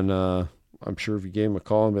on I'm sure if you gave them a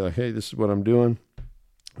call and be like, hey, this is what I'm doing,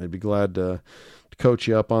 they'd be glad to coach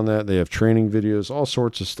you up on that. They have training videos, all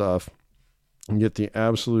sorts of stuff. And get the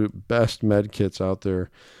absolute best med kits out there.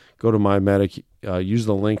 Go to My Medic, use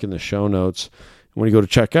the link in the show notes. When you go to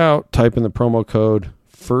checkout, type in the promo code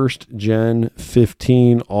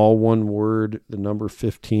FirstGen15, all one word, the number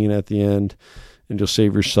 15 at the end, and you'll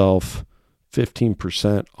save yourself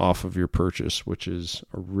 15% off of your purchase, which is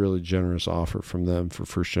a really generous offer from them for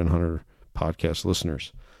First Gen Hunter podcast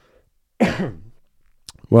listeners.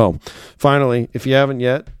 Well, finally, if you haven't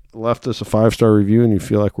yet left us a 5-star review and you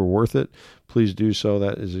feel like we're worth it, please do so.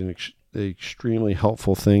 That is an extremely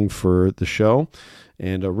helpful thing for the show.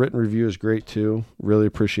 And a written review is great too. Really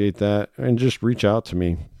appreciate that. And just reach out to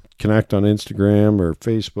me. Connect on Instagram or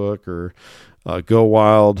Facebook or Go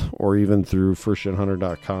Wild, or even through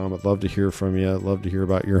firstgenhunter.com. I'd love to hear from you. I'd love to hear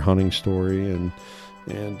about your hunting story and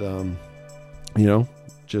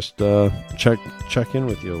just check in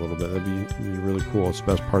with you a little bit. That'd be really cool. It's the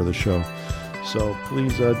best part of the show. So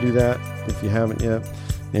please do that if you haven't yet.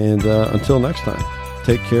 And until next time,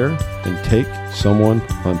 take care and take someone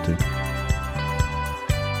hunting.